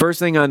 First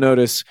thing I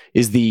notice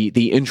is the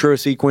intro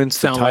sequence,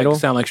 the title.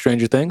 Sound like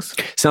Stranger Things?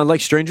 Sound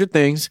like Stranger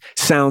Things.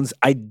 Sounds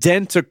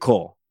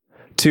identical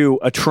to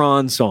a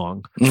Tron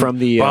song from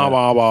the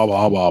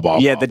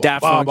the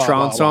Daft Punk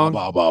Tron song.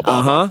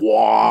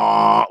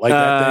 Like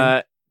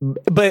that thing.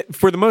 But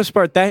for the most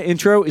part, that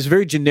intro is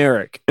very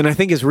generic, and I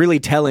think is really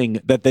telling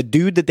that the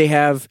dude that they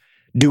have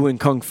doing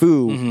kung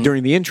fu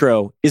during the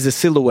intro is a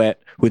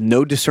silhouette with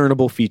no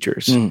discernible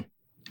features.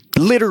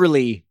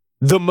 Literally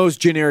the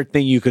most generic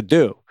thing you could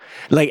do.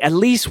 Like, at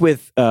least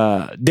with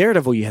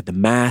Daredevil, you had the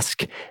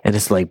mask, and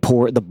it's like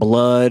the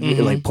blood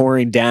like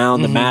pouring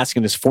down the mask,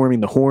 and it's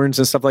forming the horns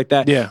and stuff like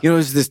that. Yeah. You know,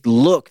 there's this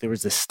look, there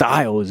was this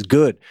style, it was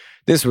good.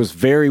 This was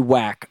very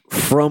whack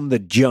from the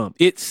jump.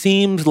 It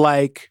seems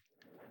like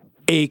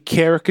a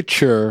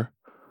caricature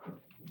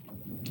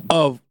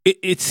of...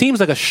 It seems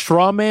like a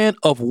straw man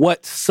of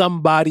what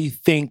somebody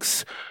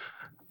thinks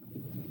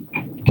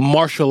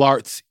martial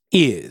arts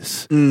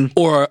is.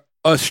 Or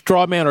a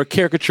straw man or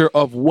caricature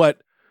of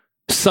what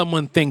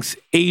someone thinks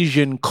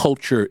Asian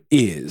culture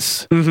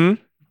is. I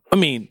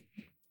mean,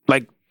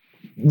 like,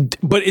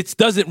 but it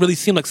doesn't really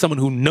seem like someone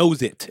who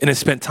knows it and has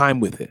spent time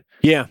with it.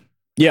 Yeah,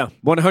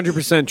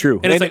 100% true.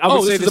 And it's like,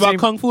 this is about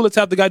kung fu. Let's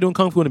have the guy doing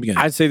kung fu in the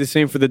beginning. I'd say the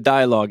same for the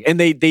dialogue. And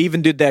they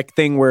even did that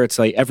thing where it's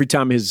like every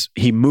time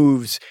he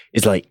moves,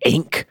 it's like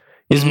ink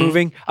is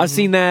moving. I've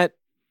seen that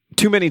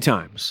too many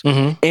times.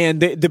 And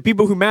the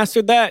people who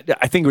mastered that,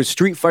 I think it was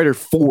Street Fighter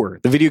 4,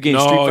 the video game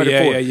Street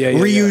Fighter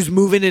 4. Ryu's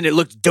moving and it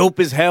looks dope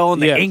as hell,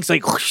 and the ink's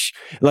like, whoosh,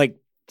 like,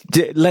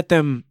 let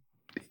them...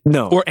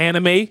 No. Or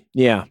anime.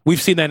 Yeah.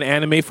 We've seen that in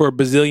anime for a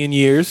bazillion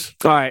years.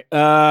 All right.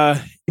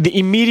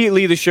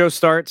 Immediately the show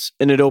starts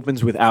and it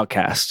opens with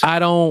Outkast.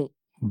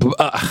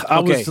 I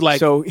was like...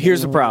 So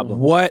here's the problem.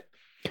 What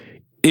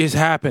is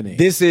happening?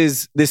 This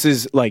is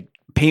like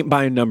paint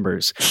by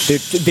numbers.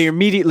 They're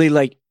immediately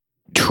like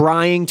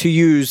trying to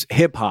use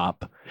hip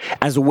hop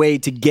as a way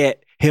to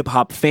get hip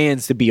hop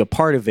fans to be a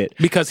part of it.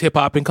 Because hip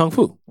hop and kung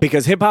fu.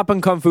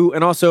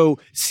 And also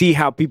see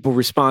how people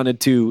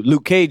responded to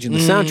Luke Cage and the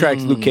soundtrack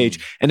to Luke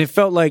Cage. And it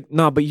felt like,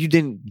 no, but you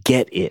didn't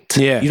get it.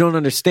 Yeah. You don't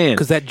understand.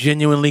 Because that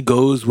genuinely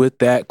goes with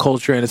that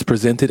culture and it's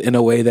presented in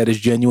a way that is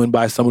genuine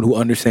by someone who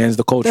understands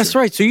the culture. That's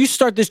right. So you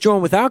start this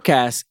joint with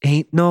Outkast,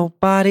 ain't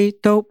nobody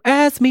dope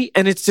as me,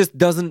 and it just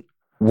doesn't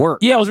work.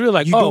 Yeah, I was really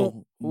like,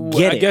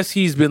 I guess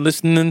he's been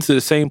listening to the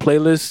same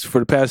playlist for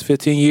the past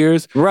 15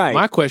 years. Right.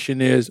 My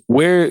question is,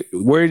 where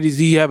does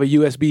he have a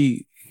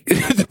USB?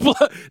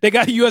 They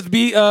got a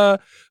USB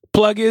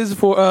plug-ins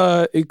for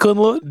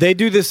Kunlun? They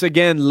do this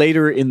again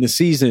later in the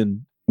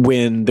season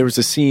when there was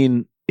a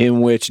scene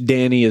in which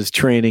Danny is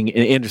training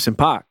and Anderson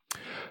 .Paak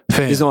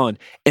is on.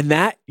 And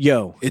that,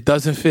 it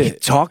doesn't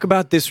fit. Talk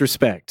about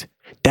disrespect.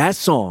 That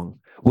song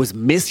was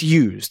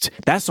misused.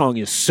 That song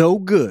is so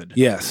good.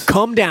 Yes.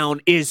 Come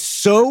Down is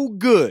so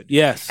good.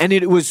 Yes. And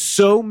it was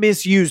so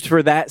misused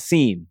for that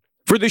scene,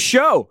 for the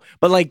show.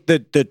 But like the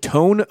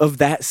tone of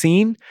that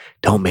scene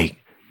don't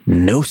make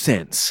no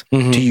sense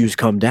to use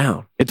Come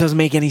Down. It doesn't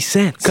make any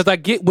sense. Because I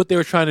get what they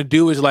were trying to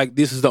do is like,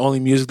 this is the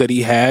only music that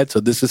he had, so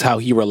this is how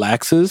he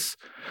relaxes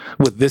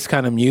with this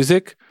kind of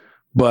music.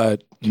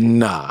 But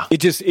nah.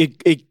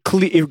 It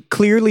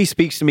clearly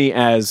speaks to me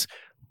as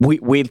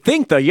we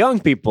think the young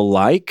people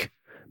like,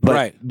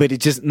 But it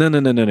just no.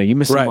 You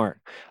missed the mark.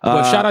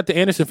 Well, shout out to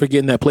Anderson for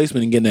getting that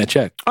placement and getting that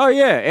check. Oh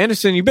yeah,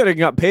 Anderson, you better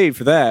got paid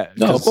for that.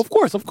 No, of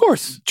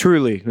course.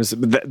 Truly,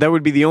 that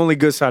would be the only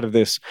good side of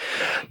this.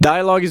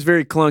 Dialogue is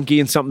very clunky,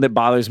 and something that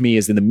bothers me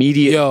is in the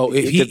media.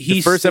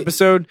 The first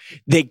episode,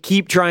 they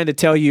keep trying to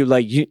tell you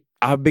like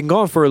I've been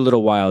gone for a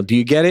little while. Do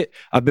you get it?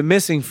 I've been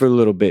missing for a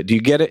little bit. Do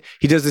you get it?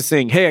 He does this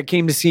thing. Hey, I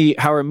came to see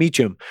Howard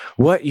Meacham.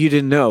 What? You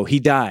didn't know. He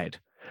died.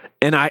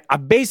 And I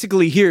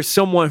basically hear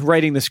someone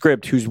writing the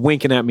script who's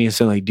winking at me and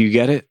saying, like, do you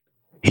get it?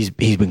 He's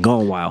been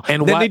gone a while.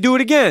 And then they do it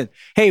again.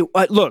 Hey,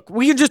 look,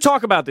 we can just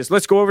talk about this.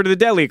 Let's go over to the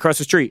deli across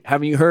the street.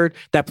 Haven't you heard?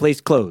 That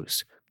place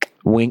closed.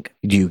 Wink.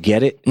 Do you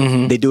get it?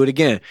 Mm-hmm. They do it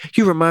again.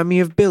 You remind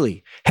me of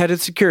Billy, head of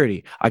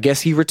security. I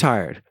guess he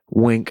retired.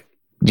 Wink.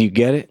 Do you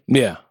get it?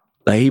 Yeah.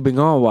 Like, he been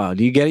gone a while.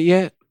 Do you get it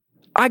yet?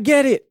 I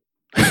get it.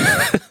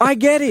 I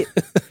get it.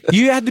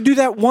 You had to do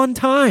that one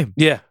time.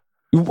 Yeah.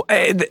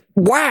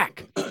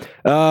 Whack.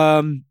 What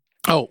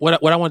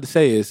I wanted to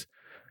say is,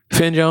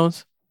 Finn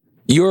Jones,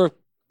 your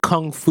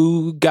kung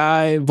fu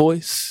guy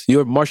voice,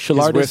 your martial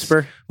artist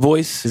whisper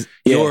voice,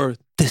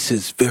 this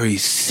is very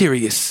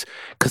serious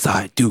because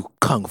I do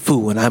kung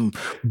fu and I'm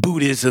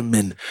Buddhism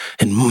and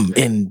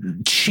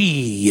chi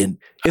and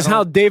is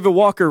how David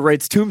Walker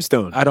writes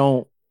Tombstone. I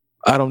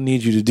don't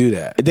need you to do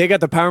that. They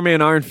got the Power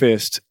Man Iron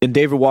Fist, and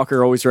David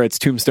Walker always writes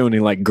Tombstone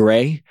in like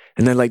gray.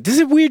 And they're like, does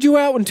it weird you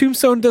out when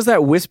Tombstone does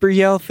that whisper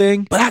yell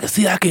thing? But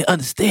I can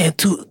understand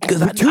too, because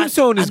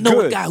Tombstone is know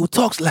good. A guy who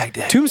talks like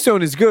that.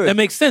 Tombstone is good. That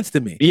makes sense to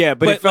me. Yeah,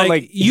 but it felt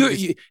like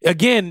you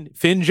again,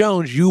 Finn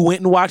Jones. You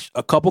went and watched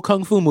a couple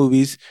kung fu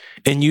movies,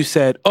 and you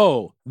said,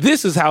 "Oh,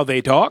 this is how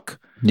they talk."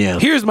 Yeah.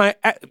 Here's my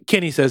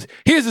Kenny says.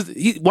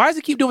 Why does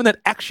he keep doing that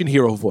action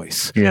hero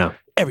voice? Yeah.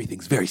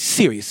 Everything's very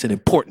serious and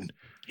important.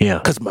 Yeah,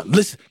 because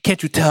listen,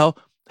 can't you tell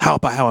how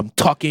I'm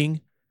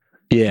talking?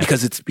 Yeah,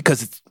 because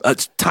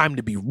it's time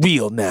to be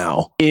real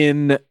now.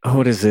 In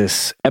what is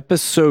this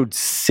episode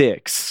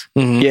 6?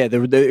 Mm-hmm. Yeah,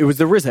 it was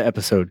the RZA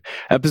episode.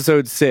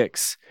 Episode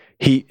 6.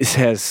 He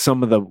has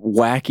some of the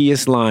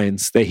wackiest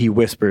lines that he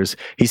whispers.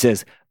 He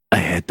says, "I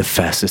had the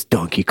fastest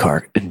donkey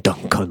cart in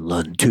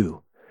Duncanland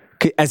too,"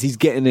 as he's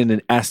getting in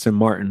an Aston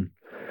Martin.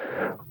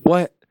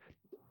 What?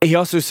 He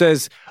also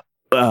says.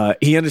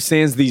 He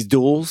understands these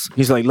duels.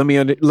 He's like, let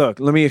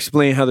me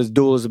explain how this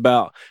duel is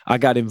about. I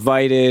got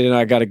invited and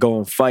I got to go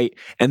and fight.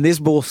 And this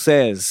bull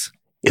says,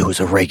 it was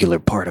a regular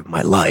part of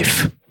my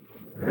life.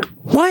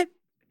 What?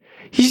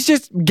 He's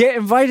just get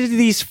invited to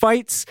these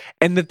fights,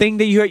 and the thing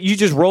that you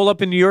just roll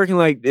up in New York and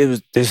like,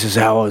 this is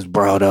how I was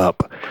brought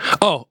up.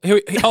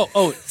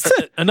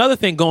 Another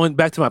thing, going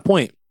back to my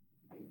point,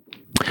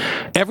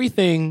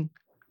 everything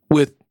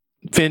with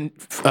Finn,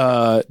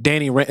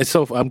 Danny Rand.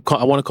 So I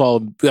want to call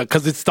him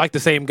because it's like the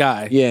same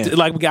guy. Yeah,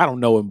 like I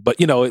don't know him,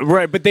 but you know,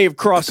 right. But they've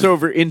crossed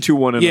over into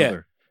one another.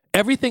 Yeah.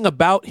 Everything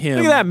about him.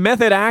 Look at that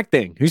method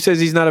acting. Who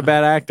says he's not a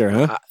bad actor?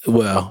 Huh?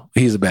 Well,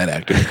 he's a bad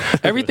actor.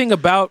 Everything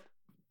about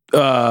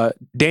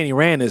Danny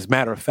Rand is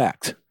matter of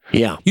fact.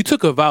 Yeah, you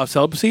took a vow of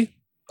celibacy,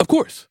 of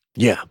course.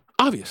 Yeah,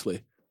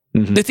 obviously,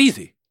 It's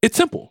easy. It's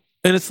simple,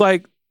 and it's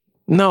like.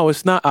 No,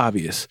 it's not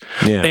obvious.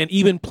 Yeah. And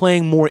even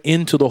playing more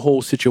into the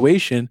whole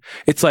situation,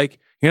 it's like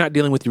you're not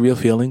dealing with your real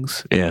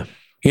feelings. Yeah.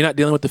 You're not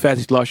dealing with the fact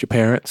that you lost your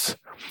parents.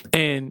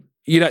 And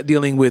you're not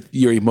dealing with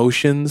your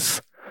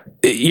emotions.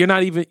 You're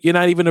not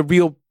even a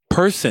real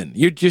person.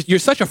 You're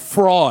such a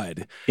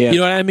fraud. Yeah. You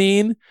know what I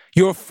mean?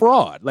 You're a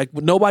fraud. Like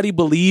nobody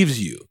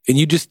believes you. And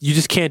you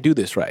just can't do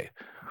this right.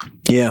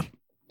 Yeah.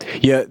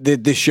 Yeah.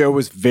 The show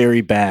was very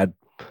bad.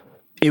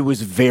 It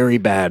was very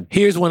bad.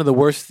 Here's one of the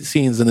worst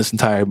scenes in this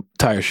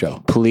entire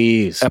show.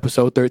 Please.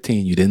 Episode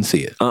 13, you didn't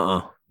see it.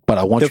 But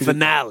I want the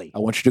finale. I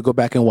want you to go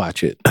back and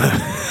watch it.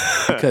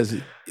 Because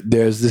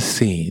there's this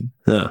scene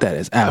that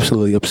is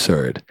absolutely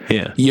absurd.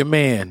 Yeah. Your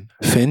man,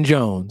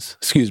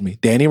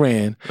 Danny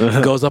Rand,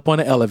 goes up on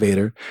an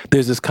elevator.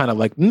 There's this kind of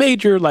like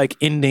major like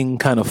ending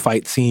kind of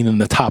fight scene in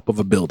the top of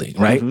a building,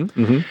 right?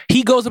 Mm-hmm. Mm-hmm.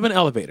 He goes up an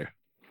elevator.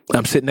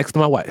 I'm sitting next to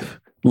my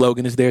wife.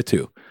 Logan is there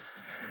too.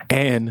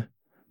 And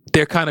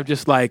they're kind of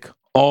just like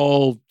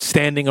all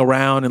standing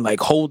around and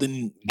like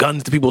holding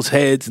guns to people's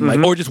heads and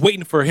like, or just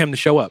waiting for him to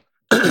show up.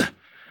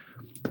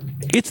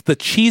 It's the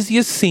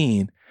cheesiest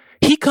scene.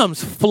 He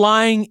comes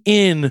flying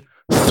in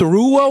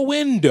through a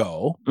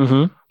window.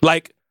 Mm-hmm.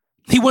 Like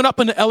he went up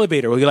in the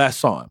elevator when we last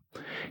saw him.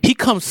 He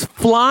comes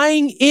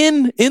flying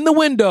in the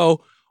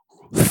window,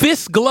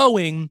 fists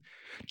glowing,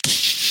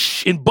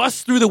 and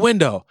busts through the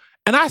window.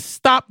 And I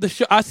stopped the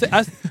show.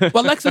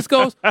 Alexis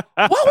goes, "What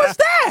was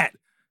that?"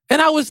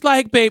 And I was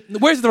like, "Babe,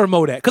 where's the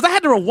remote at?" Because I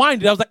had to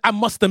rewind it. I was like, I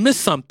must have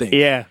missed something.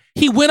 Yeah.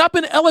 He went up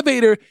in the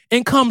elevator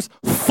and comes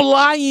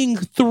flying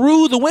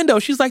through the window.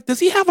 She's like,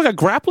 "Does he have like a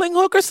grappling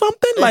hook or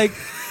something? Like,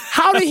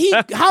 how did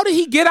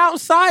he get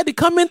outside to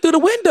come in through the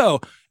window?"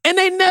 And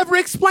they never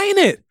explain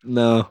it.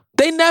 No.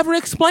 They never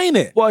explain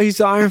it. Well, he's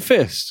the Iron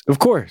Fist, of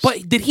course.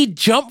 But did he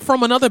jump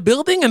from another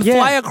building and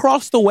fly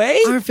across the way?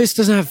 Iron Fist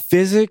doesn't have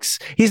physics.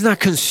 He's not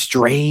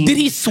constrained. Did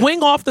he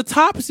swing off the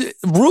top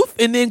roof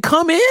and then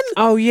come in?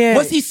 Oh, yeah.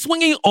 Was he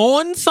swinging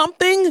on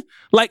something?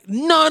 Like,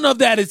 none of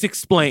that is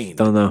explained.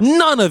 Don't know.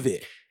 None of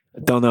it.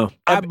 Don't know.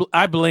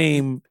 I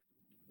blame...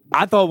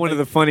 I thought one of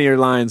the funnier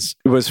lines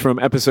was from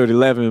episode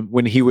 11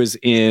 when he was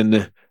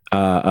in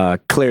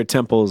Claire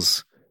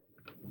Temple's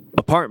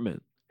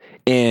apartment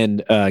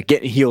and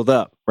getting healed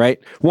up, right?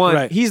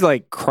 He's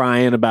like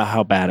crying about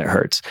how bad it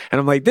hurts.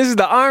 And I'm like, this is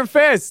the Iron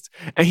Fist.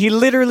 And he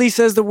literally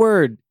says the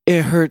word,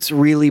 it hurts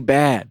really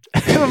bad.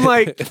 And I'm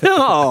like,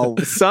 no,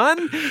 son.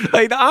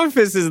 Like, the Iron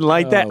Fist isn't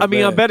like that. I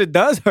mean, I bet it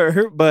does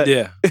hurt, but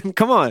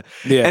come on.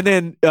 Yeah.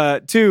 And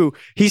then, 2,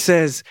 he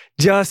says,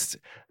 just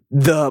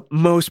the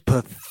most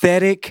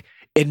pathetic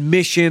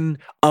admission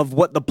of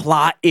what the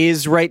plot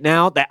is right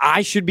now that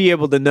I should be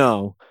able to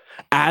know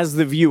as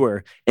the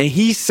viewer. And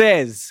he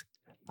says,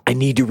 I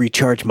need to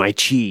recharge my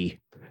chi.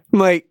 I'm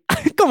like,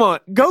 come on,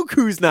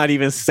 Goku's not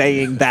even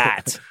saying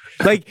that.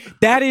 Like,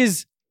 that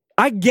is,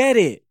 I get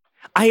it.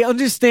 I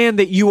understand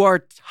that you are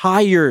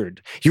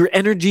tired. Your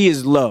energy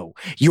is low.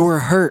 You're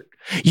hurt.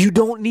 You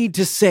don't need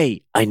to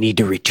say, I need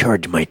to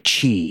recharge my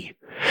chi.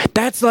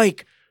 That's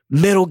like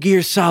Metal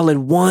Gear Solid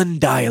 1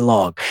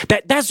 dialogue.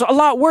 That's a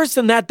lot worse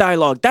than that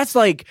dialogue. That's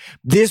like,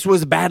 this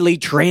was badly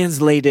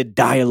translated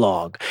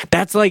dialogue.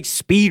 That's like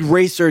Speed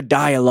Racer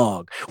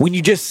dialogue. When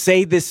you just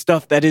say this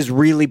stuff that is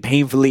really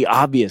painfully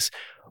obvious.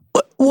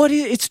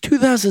 It's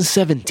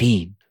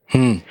 2017.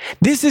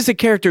 This is a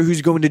character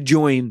who's going to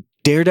join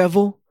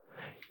Daredevil,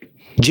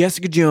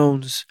 Jessica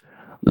Jones,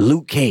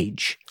 Luke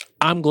Cage.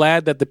 I'm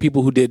glad that the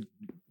people who did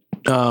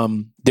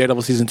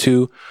Daredevil season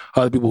 2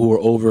 are the people who were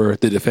over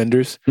the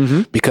Defenders,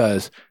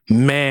 because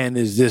man,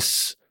 is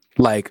this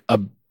like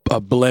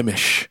a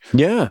blemish?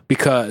 Yeah,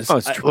 because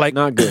it's like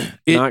not good.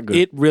 Not good.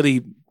 It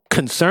really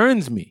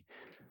concerns me.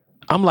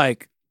 I'm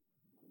like,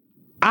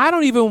 I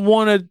don't even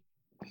want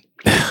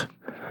to.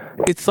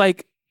 It's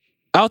like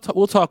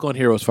we'll talk on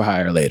Heroes for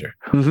Hire later,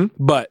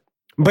 but.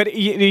 But,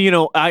 you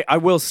know, I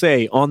will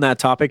say on that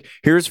topic,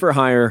 Heroes for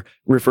Hire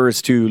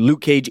refers to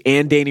Luke Cage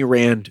and Danny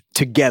Rand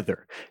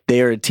together. They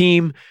are a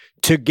team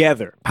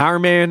together. Power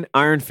Man,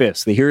 Iron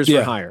Fist, the Heroes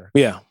for Hire.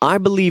 Yeah. I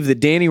believe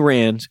that Danny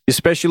Rand,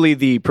 especially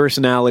the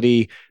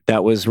personality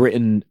that was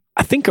written,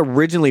 I think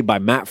originally by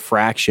Matt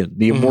Fraction,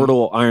 the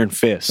immortal Iron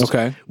Fist.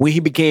 Okay.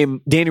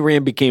 When Danny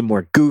Rand became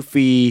more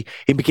goofy.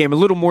 He became a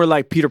little more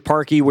like Peter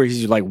Parkey, where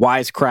he's like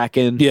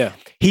wisecracking. Yeah.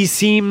 He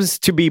seems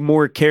to be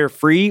more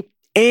carefree.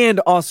 And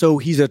also,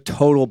 he's a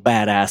total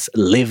badass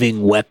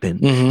living weapon.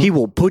 He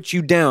will put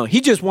you down. He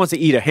just wants to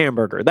eat a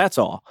hamburger. That's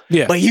all.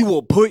 Yeah. But he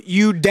will put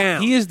you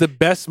down. He is the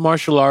best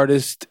martial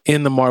artist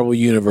in the Marvel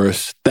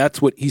Universe.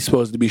 That's what he's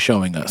supposed to be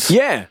showing us.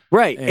 Yeah,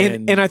 right.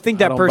 And I think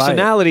that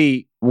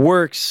personality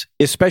works,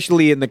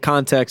 especially in the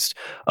context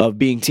of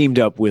being teamed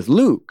up with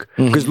Luke.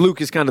 Because Luke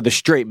is kind of the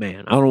straight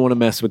man. I don't want to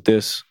mess with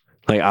this.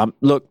 Like, I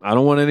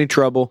don't want any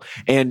trouble.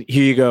 And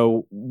here you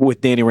go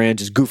with Danny Rand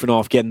just goofing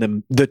off, getting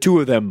them,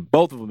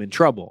 both of them in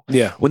trouble.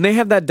 Yeah. When they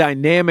have that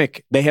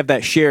dynamic, they have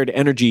that shared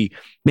energy,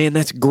 man,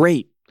 that's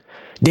great.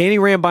 Danny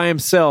Rand by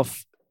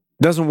himself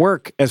doesn't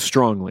work as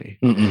strongly.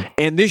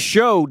 And this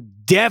show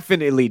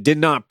definitely did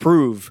not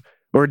prove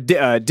or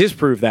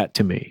disprove that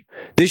to me.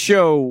 This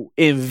show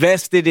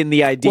invested in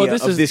the idea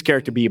of this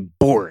character being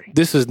boring.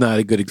 This is not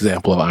a good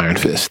example of Iron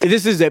Fist.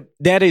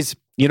 That is,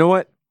 you know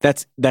what?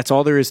 That's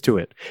all there is to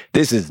it.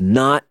 This is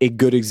not a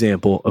good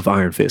example of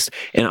Iron Fist.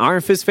 And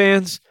Iron Fist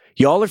fans,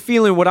 y'all are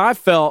feeling what I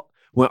felt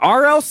when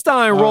R.L.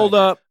 Stein rolled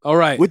up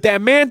with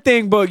that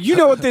Man-Thing book. You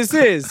know what this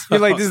is. You're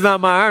like, this is not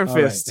my Iron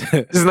Fist.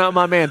 This is not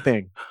my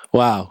Man-Thing.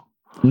 Wow.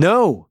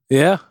 No.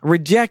 Yeah.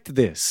 Reject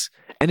this.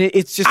 And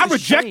it's just I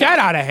reject that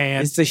out of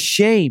hand. It's a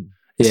shame.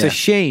 It's a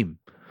shame.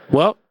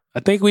 Well,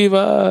 I think we've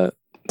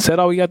said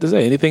all we got to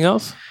say. Anything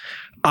else?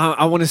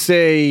 I want to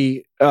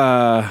say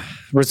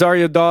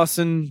Rosario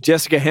Dawson,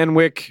 Jessica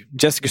Henwick,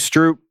 Jessica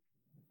Stroup.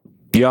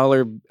 Y'all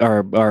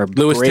are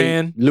Louis great.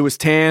 Tan. Louis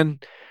Tan.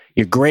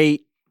 You're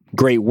great.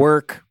 Great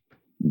work.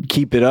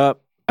 Keep it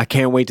up. I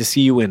can't wait to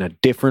see you in a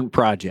different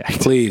project.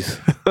 Please.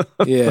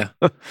 Yeah.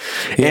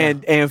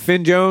 And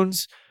Finn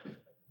Jones,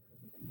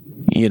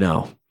 you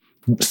know,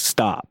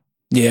 stop.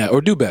 Yeah,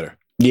 or do better.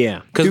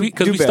 Yeah. Because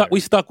we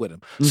stuck with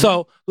him.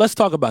 So let's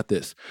talk about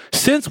this.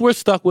 Since we're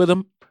stuck with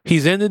him,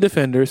 he's in the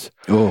Defenders,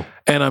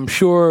 and I'm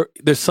sure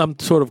there's some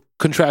sort of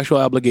contractual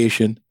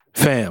obligation.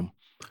 Fam,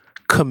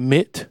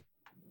 commit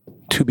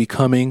to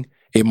becoming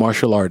a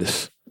martial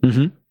artist.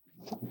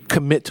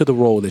 Commit to the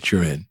role that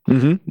you're in.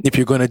 If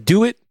you're going to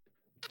do it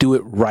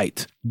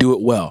right. Do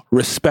it well.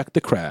 Respect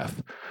the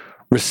craft.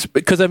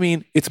 Because, I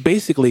mean, it's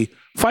basically,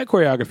 fight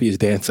choreography is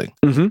dancing.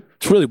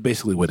 It's really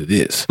basically what it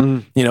is.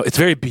 You know, it's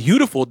very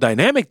beautiful,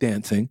 dynamic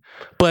dancing,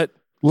 but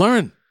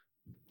learn.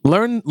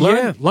 Learn.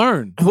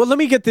 Well, let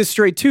me get this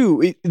straight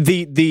too.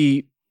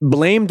 The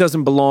blame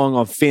doesn't belong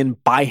on Finn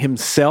by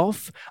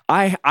himself.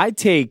 I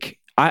take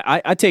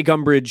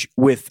umbrage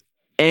with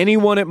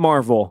anyone at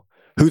Marvel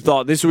who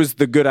thought this was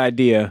the good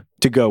idea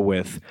to go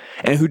with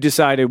and who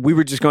decided we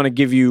were just going to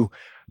give you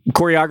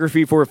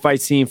choreography for a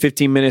fight scene,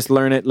 15 minutes,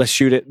 learn it, let's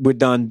shoot it, we're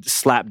done,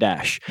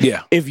 slapdash.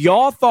 Yeah. If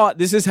y'all thought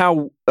this is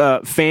how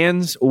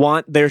fans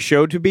want their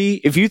show to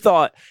be, if you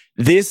thought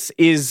this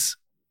is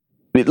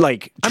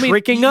like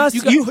tricking us,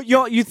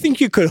 you think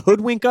you could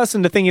hoodwink us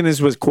into thinking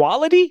this was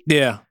quality?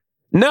 Yeah.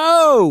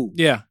 No.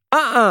 Yeah.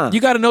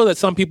 You got to know that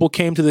some people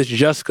came to this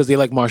just because they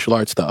like martial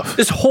arts stuff.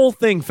 This whole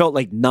thing felt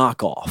like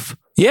knockoff.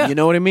 Yeah. You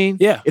know what I mean?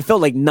 Yeah. It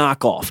felt like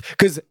knockoff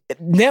because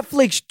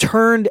Netflix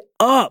turned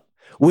up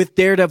with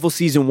Daredevil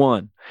season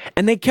 1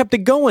 and they kept it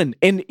going.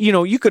 And,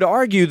 you could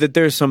argue that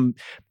there's some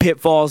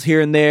pitfalls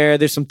here and there.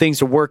 There's some things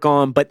to work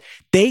on, but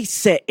they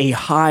set a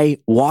high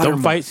watermark.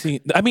 The fight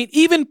scene. I mean,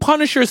 even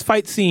Punisher's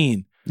fight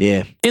scene.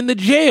 Yeah. In the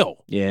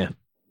jail. Yeah.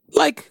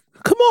 Like,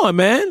 come on,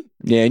 man.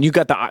 Yeah. And you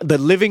got the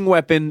living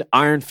weapon,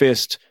 Iron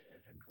Fist,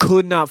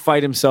 could not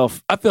fight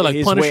himself. I feel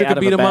like Punisher could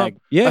beat him up.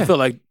 Yeah. I feel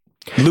like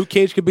Luke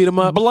Cage could beat him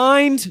up.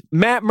 Blind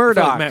Matt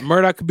Murdock. Like Matt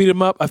Murdock could beat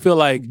him up. I feel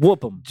like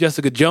whoop him.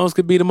 Jessica Jones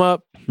could beat him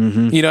up.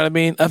 Mm-hmm. You know what I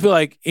mean? I feel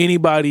like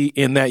anybody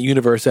in that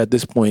universe at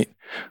this point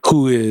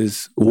who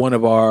is one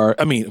of our,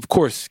 of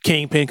course,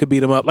 Kingpin could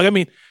beat him up.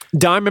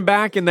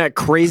 Diamondback in that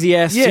crazy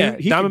ass suit.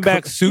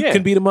 Diamondback suit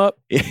can beat him up.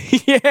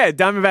 Yeah,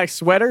 Diamondback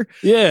sweater.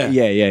 Yeah.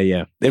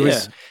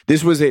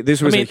 This was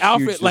a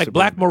Alfred, like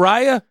Black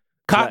Mariah.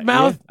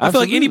 Cottonmouth, I feel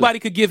like anybody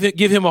could give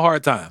him a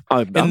hard time.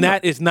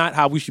 That is not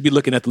how we should be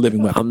looking at the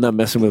living weapon. I'm not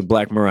messing with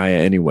Black Mariah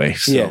anyway.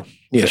 So.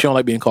 Yeah, she don't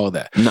like being called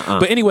that. Nuh-uh.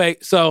 But anyway,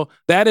 so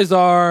that is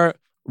our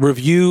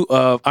review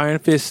of Iron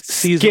Fist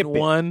season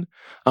 1.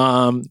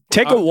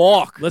 Take a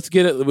walk. Let's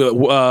get it.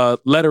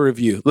 Letter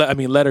review.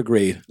 Letter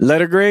grade.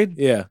 Letter grade?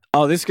 Yeah.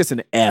 Oh, this gets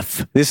an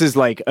F. This is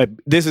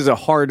a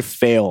hard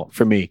fail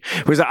for me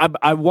because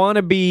I want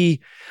to be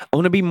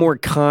more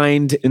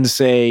kind and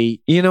say,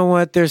 you know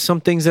what? There's some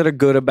things that are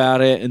good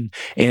about it,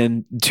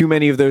 and too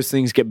many of those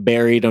things get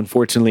buried,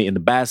 unfortunately, in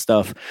the bad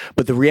stuff.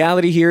 But the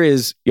reality here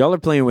is, y'all are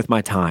playing with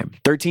my time.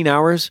 13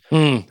 hours.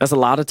 That's a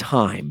lot of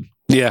time.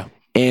 Yeah.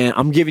 And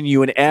I'm giving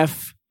you an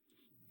F.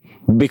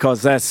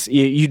 Because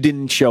you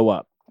didn't show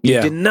up. You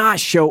did not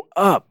show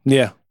up.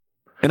 Yeah.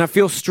 And I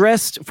feel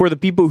stressed for the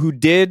people who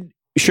did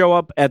show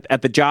up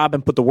at the job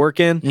and put the work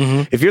in.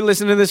 Mm-hmm. If you're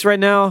listening to this right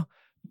now,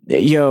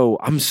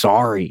 I'm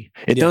sorry.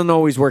 It doesn't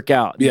always work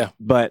out. Yeah.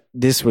 But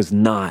this was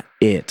not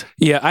it.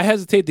 Yeah, I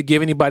hesitate to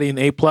give anybody an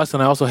A+,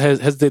 and I also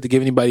hesitate to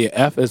give anybody an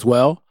F as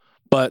well.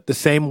 But the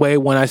same way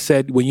when I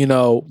said,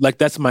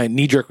 that's my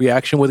knee-jerk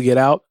reaction with Get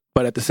Out.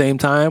 But at the same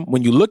time,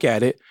 when you look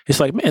at it, it's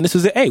like, man, this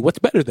is an A. What's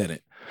better than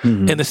it?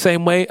 Mm-hmm. In the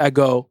same way, I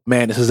go,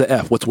 man, this is an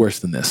F. What's worse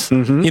than this?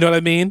 Mm-hmm. You know what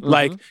I mean? Mm-hmm.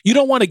 Like, you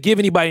don't want to give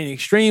anybody an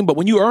extreme, but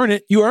when you earn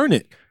it, you earn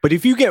it. But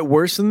if you get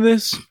worse than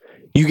this,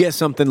 you get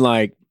something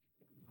like,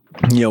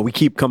 we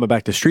keep coming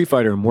back to Street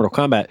Fighter and Mortal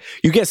Kombat.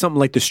 You get something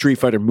like the Street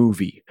Fighter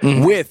movie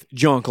with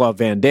Jean-Claude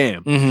Van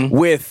Damme,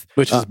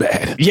 which is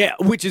bad. Yeah,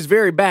 which is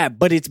very bad,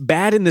 but it's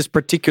bad in this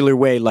particular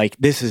way. Like,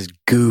 this is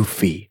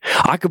goofy.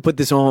 I could put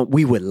this on,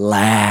 we would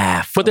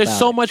laugh. But there's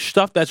so much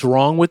stuff that's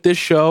wrong with this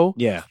show.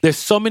 Yeah. There's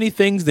so many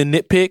things to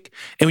nitpick.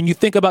 And when you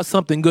think about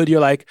something good,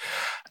 you're like,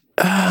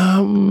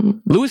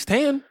 Louis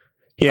Tan.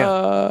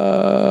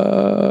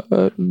 Yeah.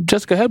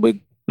 Jessica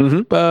Hedwig.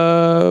 Mm-hmm.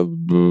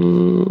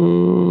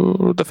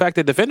 The fact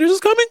that Defenders is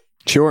coming?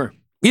 Sure.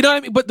 You know what I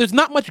mean? But there's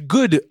not much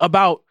good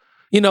about,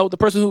 the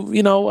person who,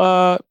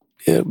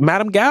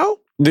 Madame Gao?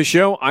 The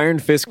show Iron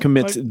Fist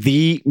commits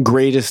the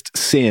greatest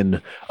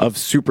sin of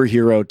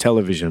superhero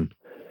television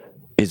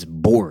is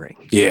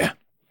boring. Yeah.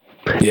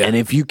 Yeah. And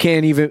if you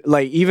can't even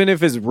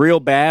if it's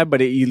real bad,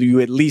 but you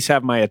at least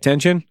have my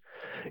attention,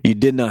 you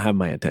did not have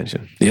my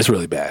attention. It's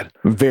really bad.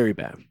 Very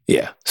bad.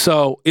 Yeah.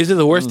 So is it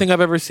the worst thing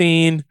I've ever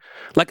seen?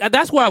 Like,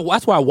 that's why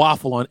I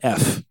waffle on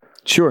F.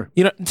 Sure.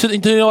 You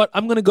know what?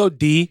 I'm going to go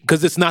D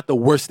because it's not the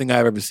worst thing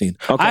I've ever seen.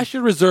 Okay. I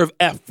should reserve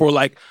F for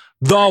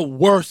the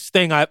worst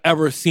thing I've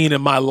ever seen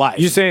in my life.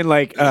 You're saying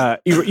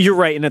you're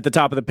writing at the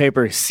top of the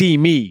paper, see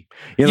me.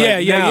 You're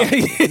yeah.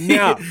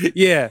 No.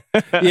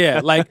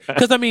 Like,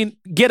 because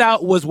Get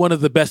Out was one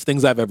of the best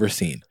things I've ever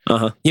seen.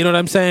 Uh-huh. You know what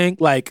I'm saying?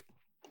 Like,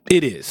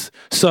 it is.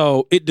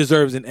 So it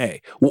deserves an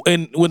A.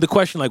 And when the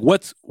question,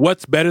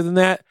 what's better than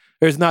that?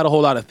 There's not a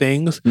whole lot of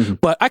things,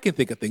 but I can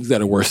think of things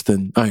that are worse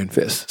than Iron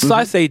Fist. So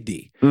I say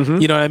D. Mm-hmm.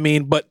 You know what I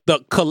mean? But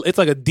it's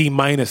like a D-.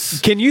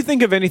 Can you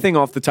think of anything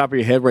off the top of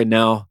your head right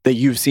now that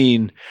you've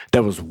seen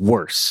that was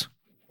worse?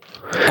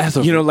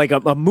 Like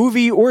a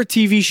movie or a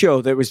TV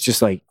show that was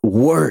just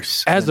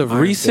worse. As of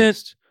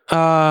recent,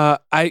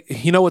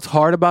 what's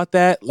hard about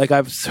that? Like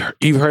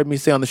you've heard me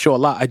say on the show a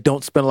lot, I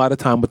don't spend a lot of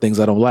time with things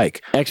I don't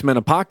like. X-Men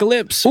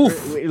Apocalypse?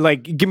 Oof.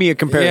 Give me a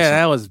comparison. Yeah,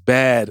 that was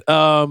bad.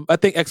 I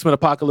think X-Men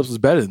Apocalypse was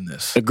better than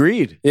this.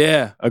 Agreed.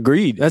 Yeah.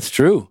 Agreed. That's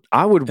true.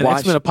 I would watch...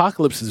 X-Men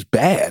Apocalypse is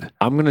bad.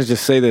 I'm going to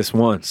just say this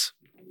once.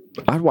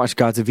 I'd watch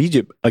Gods of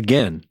Egypt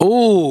again.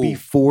 Oh.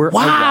 Before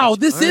Wow,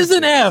 this is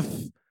an F.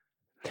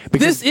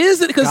 This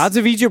is it because Gods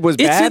of Egypt was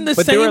bad. It's in the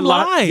same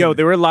line.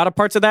 There were a lot of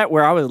parts of that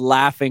where I was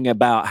laughing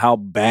about how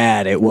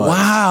bad it was.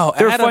 Wow,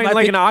 they're fighting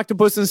like an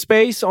octopus in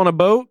space on a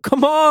boat.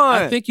 Come on!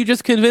 I think you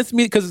just convinced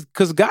me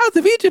because Gods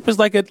of Egypt is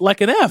like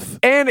an F,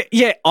 and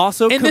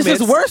this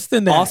is worse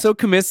than that. Also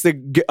commits a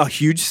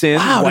huge sin,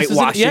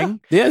 whitewashing.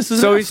 This is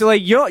so it's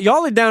like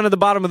y'all are down at the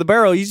bottom of the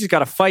barrel. You just got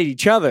to fight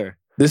each other.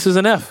 This is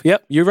an F.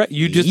 Yep, you're right.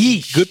 You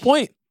just good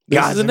point.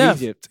 Gods of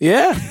Egypt.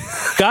 Yeah.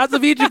 Gods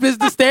of Egypt is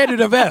the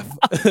standard of F.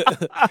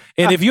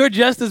 And if you're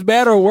just as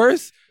bad or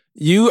worse,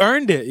 you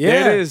earned it. Yeah.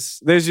 There it is.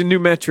 There's your new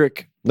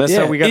metric. That's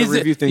how we got to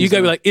review things. You got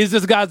to be like, is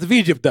this Gods of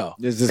Egypt, though?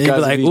 Is this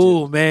Gods of Egypt?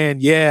 Oh, man,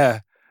 yeah.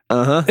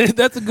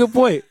 That's a good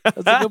point.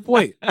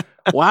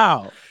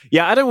 Wow.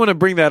 Yeah, I don't want to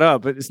bring that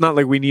up, but it's not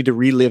like we need to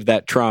relive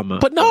that trauma.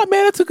 But no,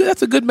 man,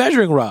 that's a good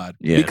measuring rod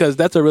because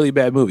that's a really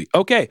bad movie.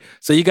 Okay,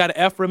 so you got an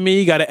F from me,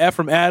 you got an F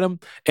from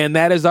Adam, and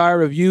that is our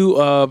review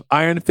of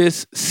Iron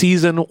Fist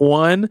Season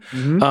 1.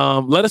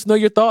 Let us know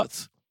your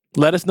thoughts.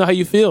 Let us know how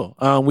you feel.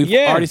 We've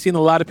already seen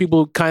a lot of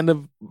people kind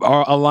of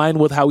are aligned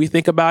with how we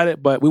think about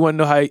it, but we want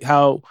to know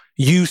how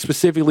you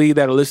specifically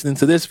that are listening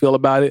to this feel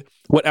about it.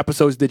 What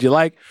episodes did you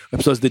like? What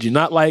episodes did you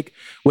not like?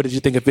 What did you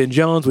think of Finn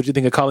Jones? What did you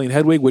think of Colleen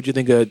Hedwig? What did you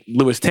think of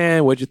Louis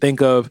Tan? What did you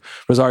think of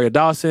Rosario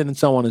Dawson? And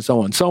so on and so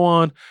on and so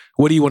on.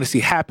 What do you want to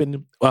see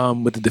happen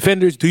with the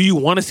Defenders? Do you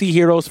want to see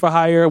Heroes for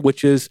Hire,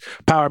 which is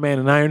Power Man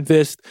and Iron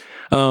Fist?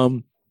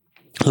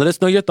 Let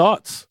us know your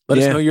thoughts. Let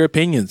us know your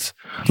opinions.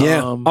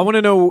 Yeah. I want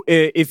to know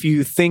if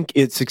you think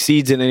it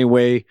succeeds in any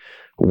way,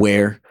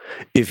 where.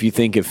 If you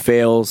think it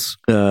fails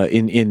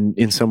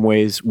in some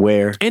ways,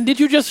 where. And did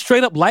you just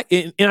straight up like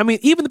it? And I mean,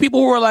 even the people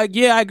who are like,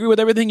 yeah, I agree with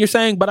everything you're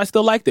saying, but I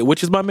still liked it,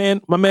 which is my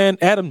man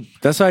Adam.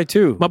 That's I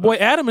too. My boy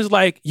Adam is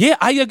like,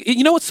 yeah,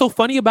 you know what's so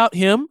funny about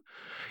him?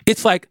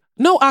 It's like,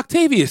 no,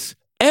 Octavius,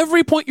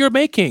 every point you're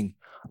making,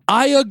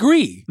 I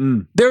agree.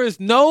 There's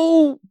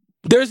no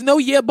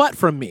yeah, but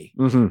from me.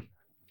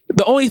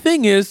 The only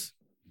thing is,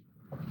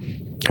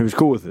 he was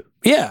cool with it.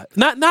 Yeah, he's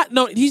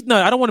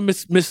not. I don't want to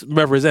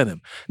misrepresent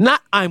him.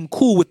 Not, I'm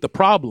cool with the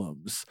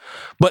problems,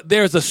 but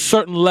there's a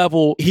certain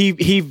level.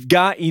 He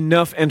got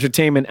enough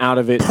entertainment out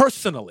of it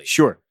personally.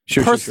 Sure.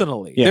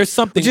 Personally, yeah. There's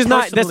something.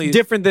 That's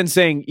different than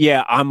saying,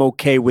 yeah, I'm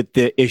okay with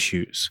the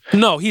issues.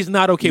 No, he's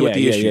not okay with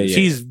the issues.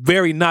 He's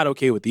very not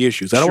okay with the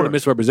issues. I don't want to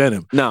misrepresent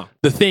him. No,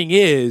 the thing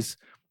is,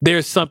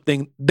 there's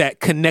something that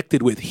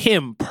connected with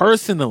him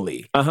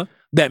personally.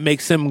 That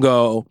makes him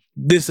go,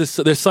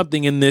 there's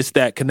something in this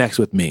that connects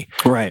with me.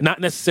 Right.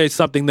 Not necessarily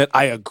something that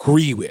I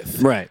agree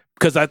with. Right.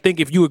 Because I think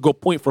if you would go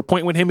point for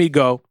point with him, he'd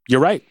go, you're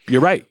right.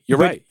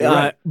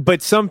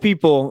 But some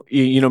people,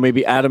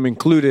 maybe Adam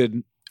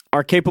included,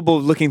 are capable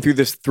of looking through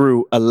this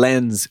through a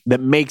lens that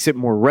makes it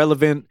more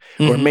relevant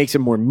or makes it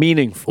more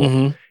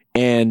meaningful.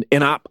 And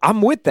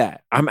I'm with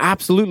that. I'm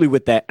absolutely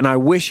with that. And I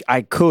wish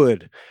I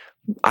could.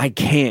 I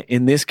can't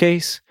in this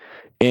case.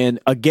 And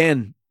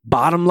again,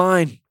 bottom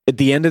line, at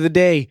the end of the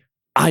day,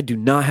 I do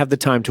not have the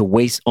time to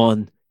waste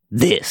on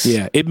this.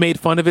 Yeah, it made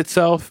fun of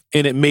itself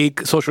and it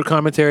made social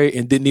commentary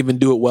and didn't even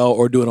do it well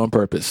or do it on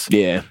purpose.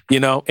 Yeah.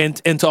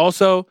 And to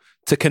also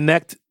to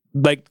connect,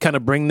 like kind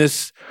of bring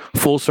this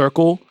full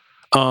circle,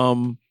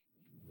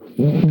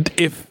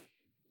 if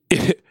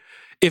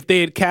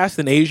they had cast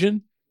an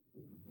Asian,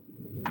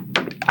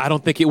 I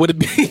don't think it would have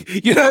been,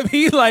 you know what I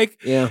mean?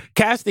 Like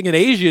casting an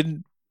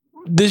Asian,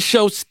 this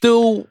show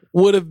still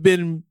would have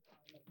been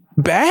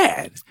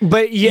bad.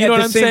 But you know at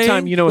what the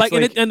same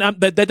saying? time,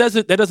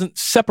 that doesn't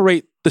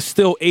separate the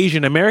still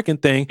Asian American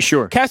thing.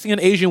 Sure. Casting an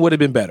Asian would have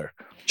been better.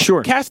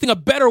 Sure. Casting a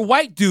better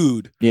white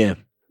dude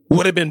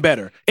would have been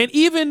better. And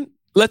even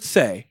let's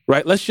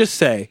just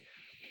say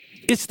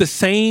it's the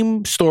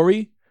same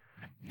story.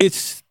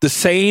 It's the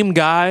same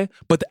guy,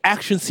 but the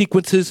action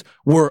sequences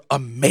were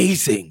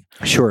amazing.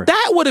 Sure.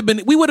 We would have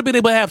been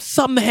able to have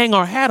something to hang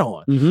our hat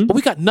on. But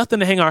we got nothing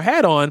to hang our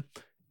hat on,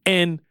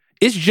 and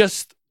it's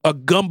just a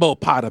gumbo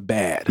pot of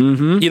bad.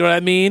 You know what I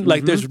mean?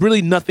 Like there's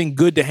really nothing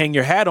good to hang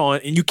your hat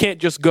on, and you can't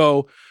just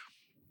go.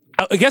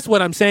 I guess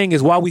what I'm saying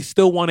is, while we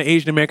still want an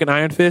Asian American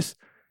Iron Fist,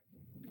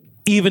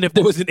 even if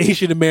there was an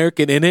Asian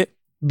American in it,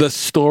 the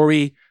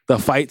story, the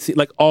fight scene,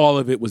 like all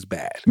of it was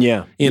bad.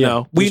 Yeah, you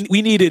know, we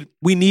need an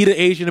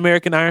Asian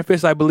American Iron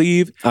Fist, I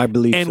believe, and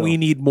so. We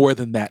need more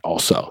than that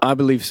also. I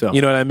believe so.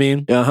 You know what I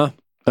mean?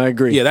 I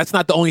agree. Yeah, that's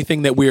not the only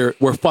thing that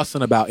we're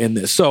fussing about in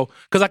this. So,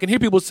 because I can hear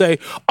people say,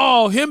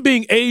 "Oh, him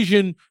being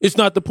Asian is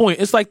not the point."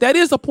 It's like that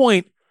is a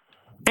point,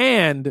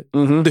 and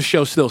the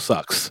show still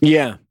sucks.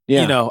 Yeah.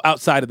 You know,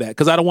 outside of that,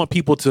 because I don't want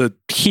people to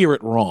hear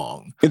it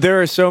wrong.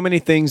 There are so many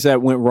things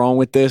that went wrong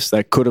with this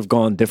that could have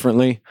gone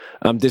differently.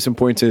 I'm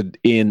disappointed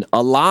in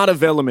a lot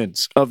of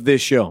elements of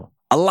this show.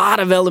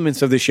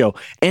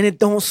 And it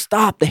don't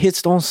stop. The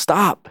hits don't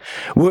stop.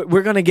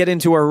 We're going to get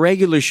into our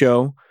regular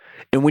show.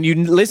 And when you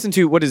listen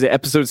to, what is it,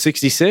 episode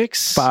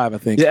 66? 5, I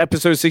think.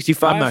 Episode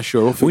 65? I'm not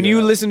sure. When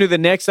you listen to the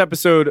next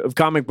episode of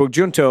Comic Book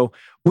Junto,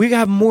 we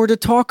have more to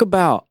talk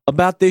about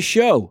this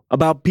show,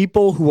 about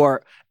people who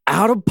are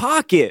out of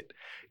pocket,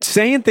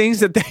 saying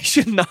things that they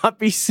should not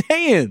be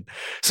saying.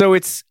 So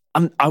it's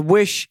I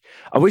wish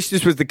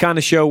this was the kind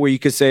of show where you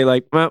could say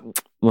like, well,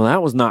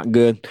 that was not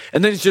good,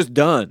 and then it's just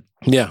done.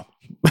 Yeah.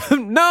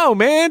 No,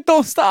 man,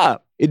 don't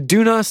stop.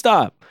 Do not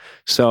stop.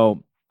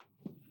 So,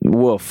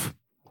 woof.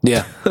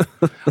 Yeah.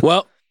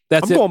 Well,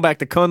 I'm going back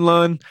to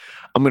Kunlun.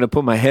 I'm going to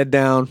put my head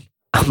down.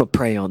 I'm going to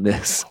pray on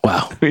this.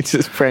 Wow. We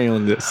just pray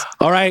on this.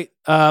 All right.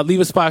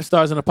 Leave us 5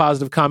 stars and a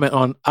positive comment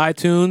on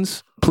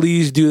iTunes.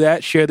 Please do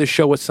that. Share this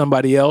show with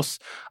somebody else.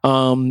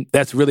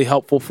 That's really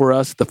helpful for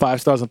us. The 5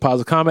 stars and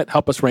positive comment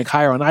help us rank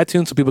higher on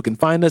iTunes so people can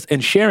find us.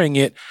 And sharing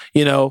it,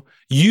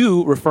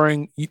 you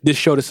referring this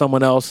show to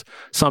someone else,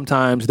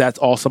 sometimes that's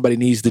all somebody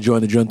needs to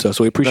join the Junto.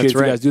 So we appreciate if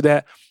you guys do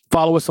that.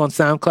 Follow us on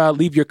SoundCloud.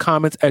 Leave your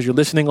comments as you're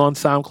listening on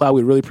SoundCloud.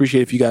 We really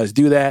appreciate if you guys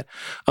do that.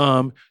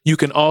 You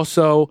can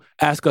also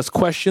ask us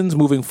questions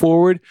moving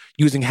forward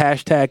using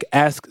hashtag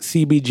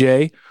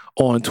AskCBJ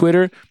on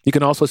Twitter. You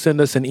can also send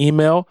us an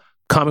email,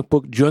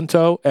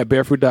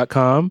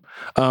 comicbookjunto@barefoot.com.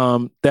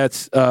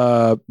 That's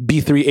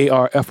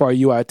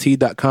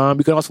B3ARFRUIT.com.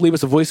 You can also leave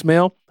us a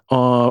voicemail.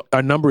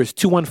 Our number is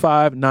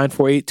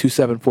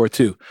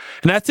 215-948-2742.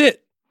 And that's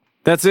it.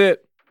 That's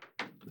it.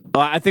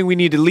 I think we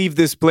need to leave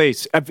this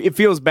place. It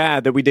feels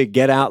bad that we did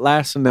Get Out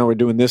last and now we're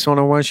doing this one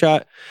on One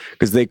Shot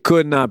because they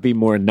could not be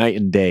more night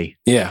and day.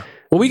 Yeah.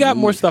 Well, we got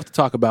more stuff to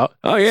talk about.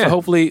 Oh, yeah. So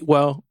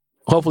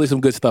hopefully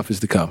some good stuff is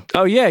to come.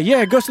 Oh, yeah.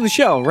 Yeah. Ghost in the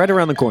Shell right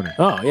around the corner.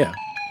 Oh, yeah.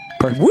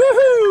 Perfect.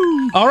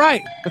 Woohoo! All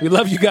right. We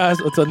love you guys.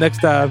 Until next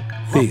time.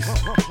 Peace.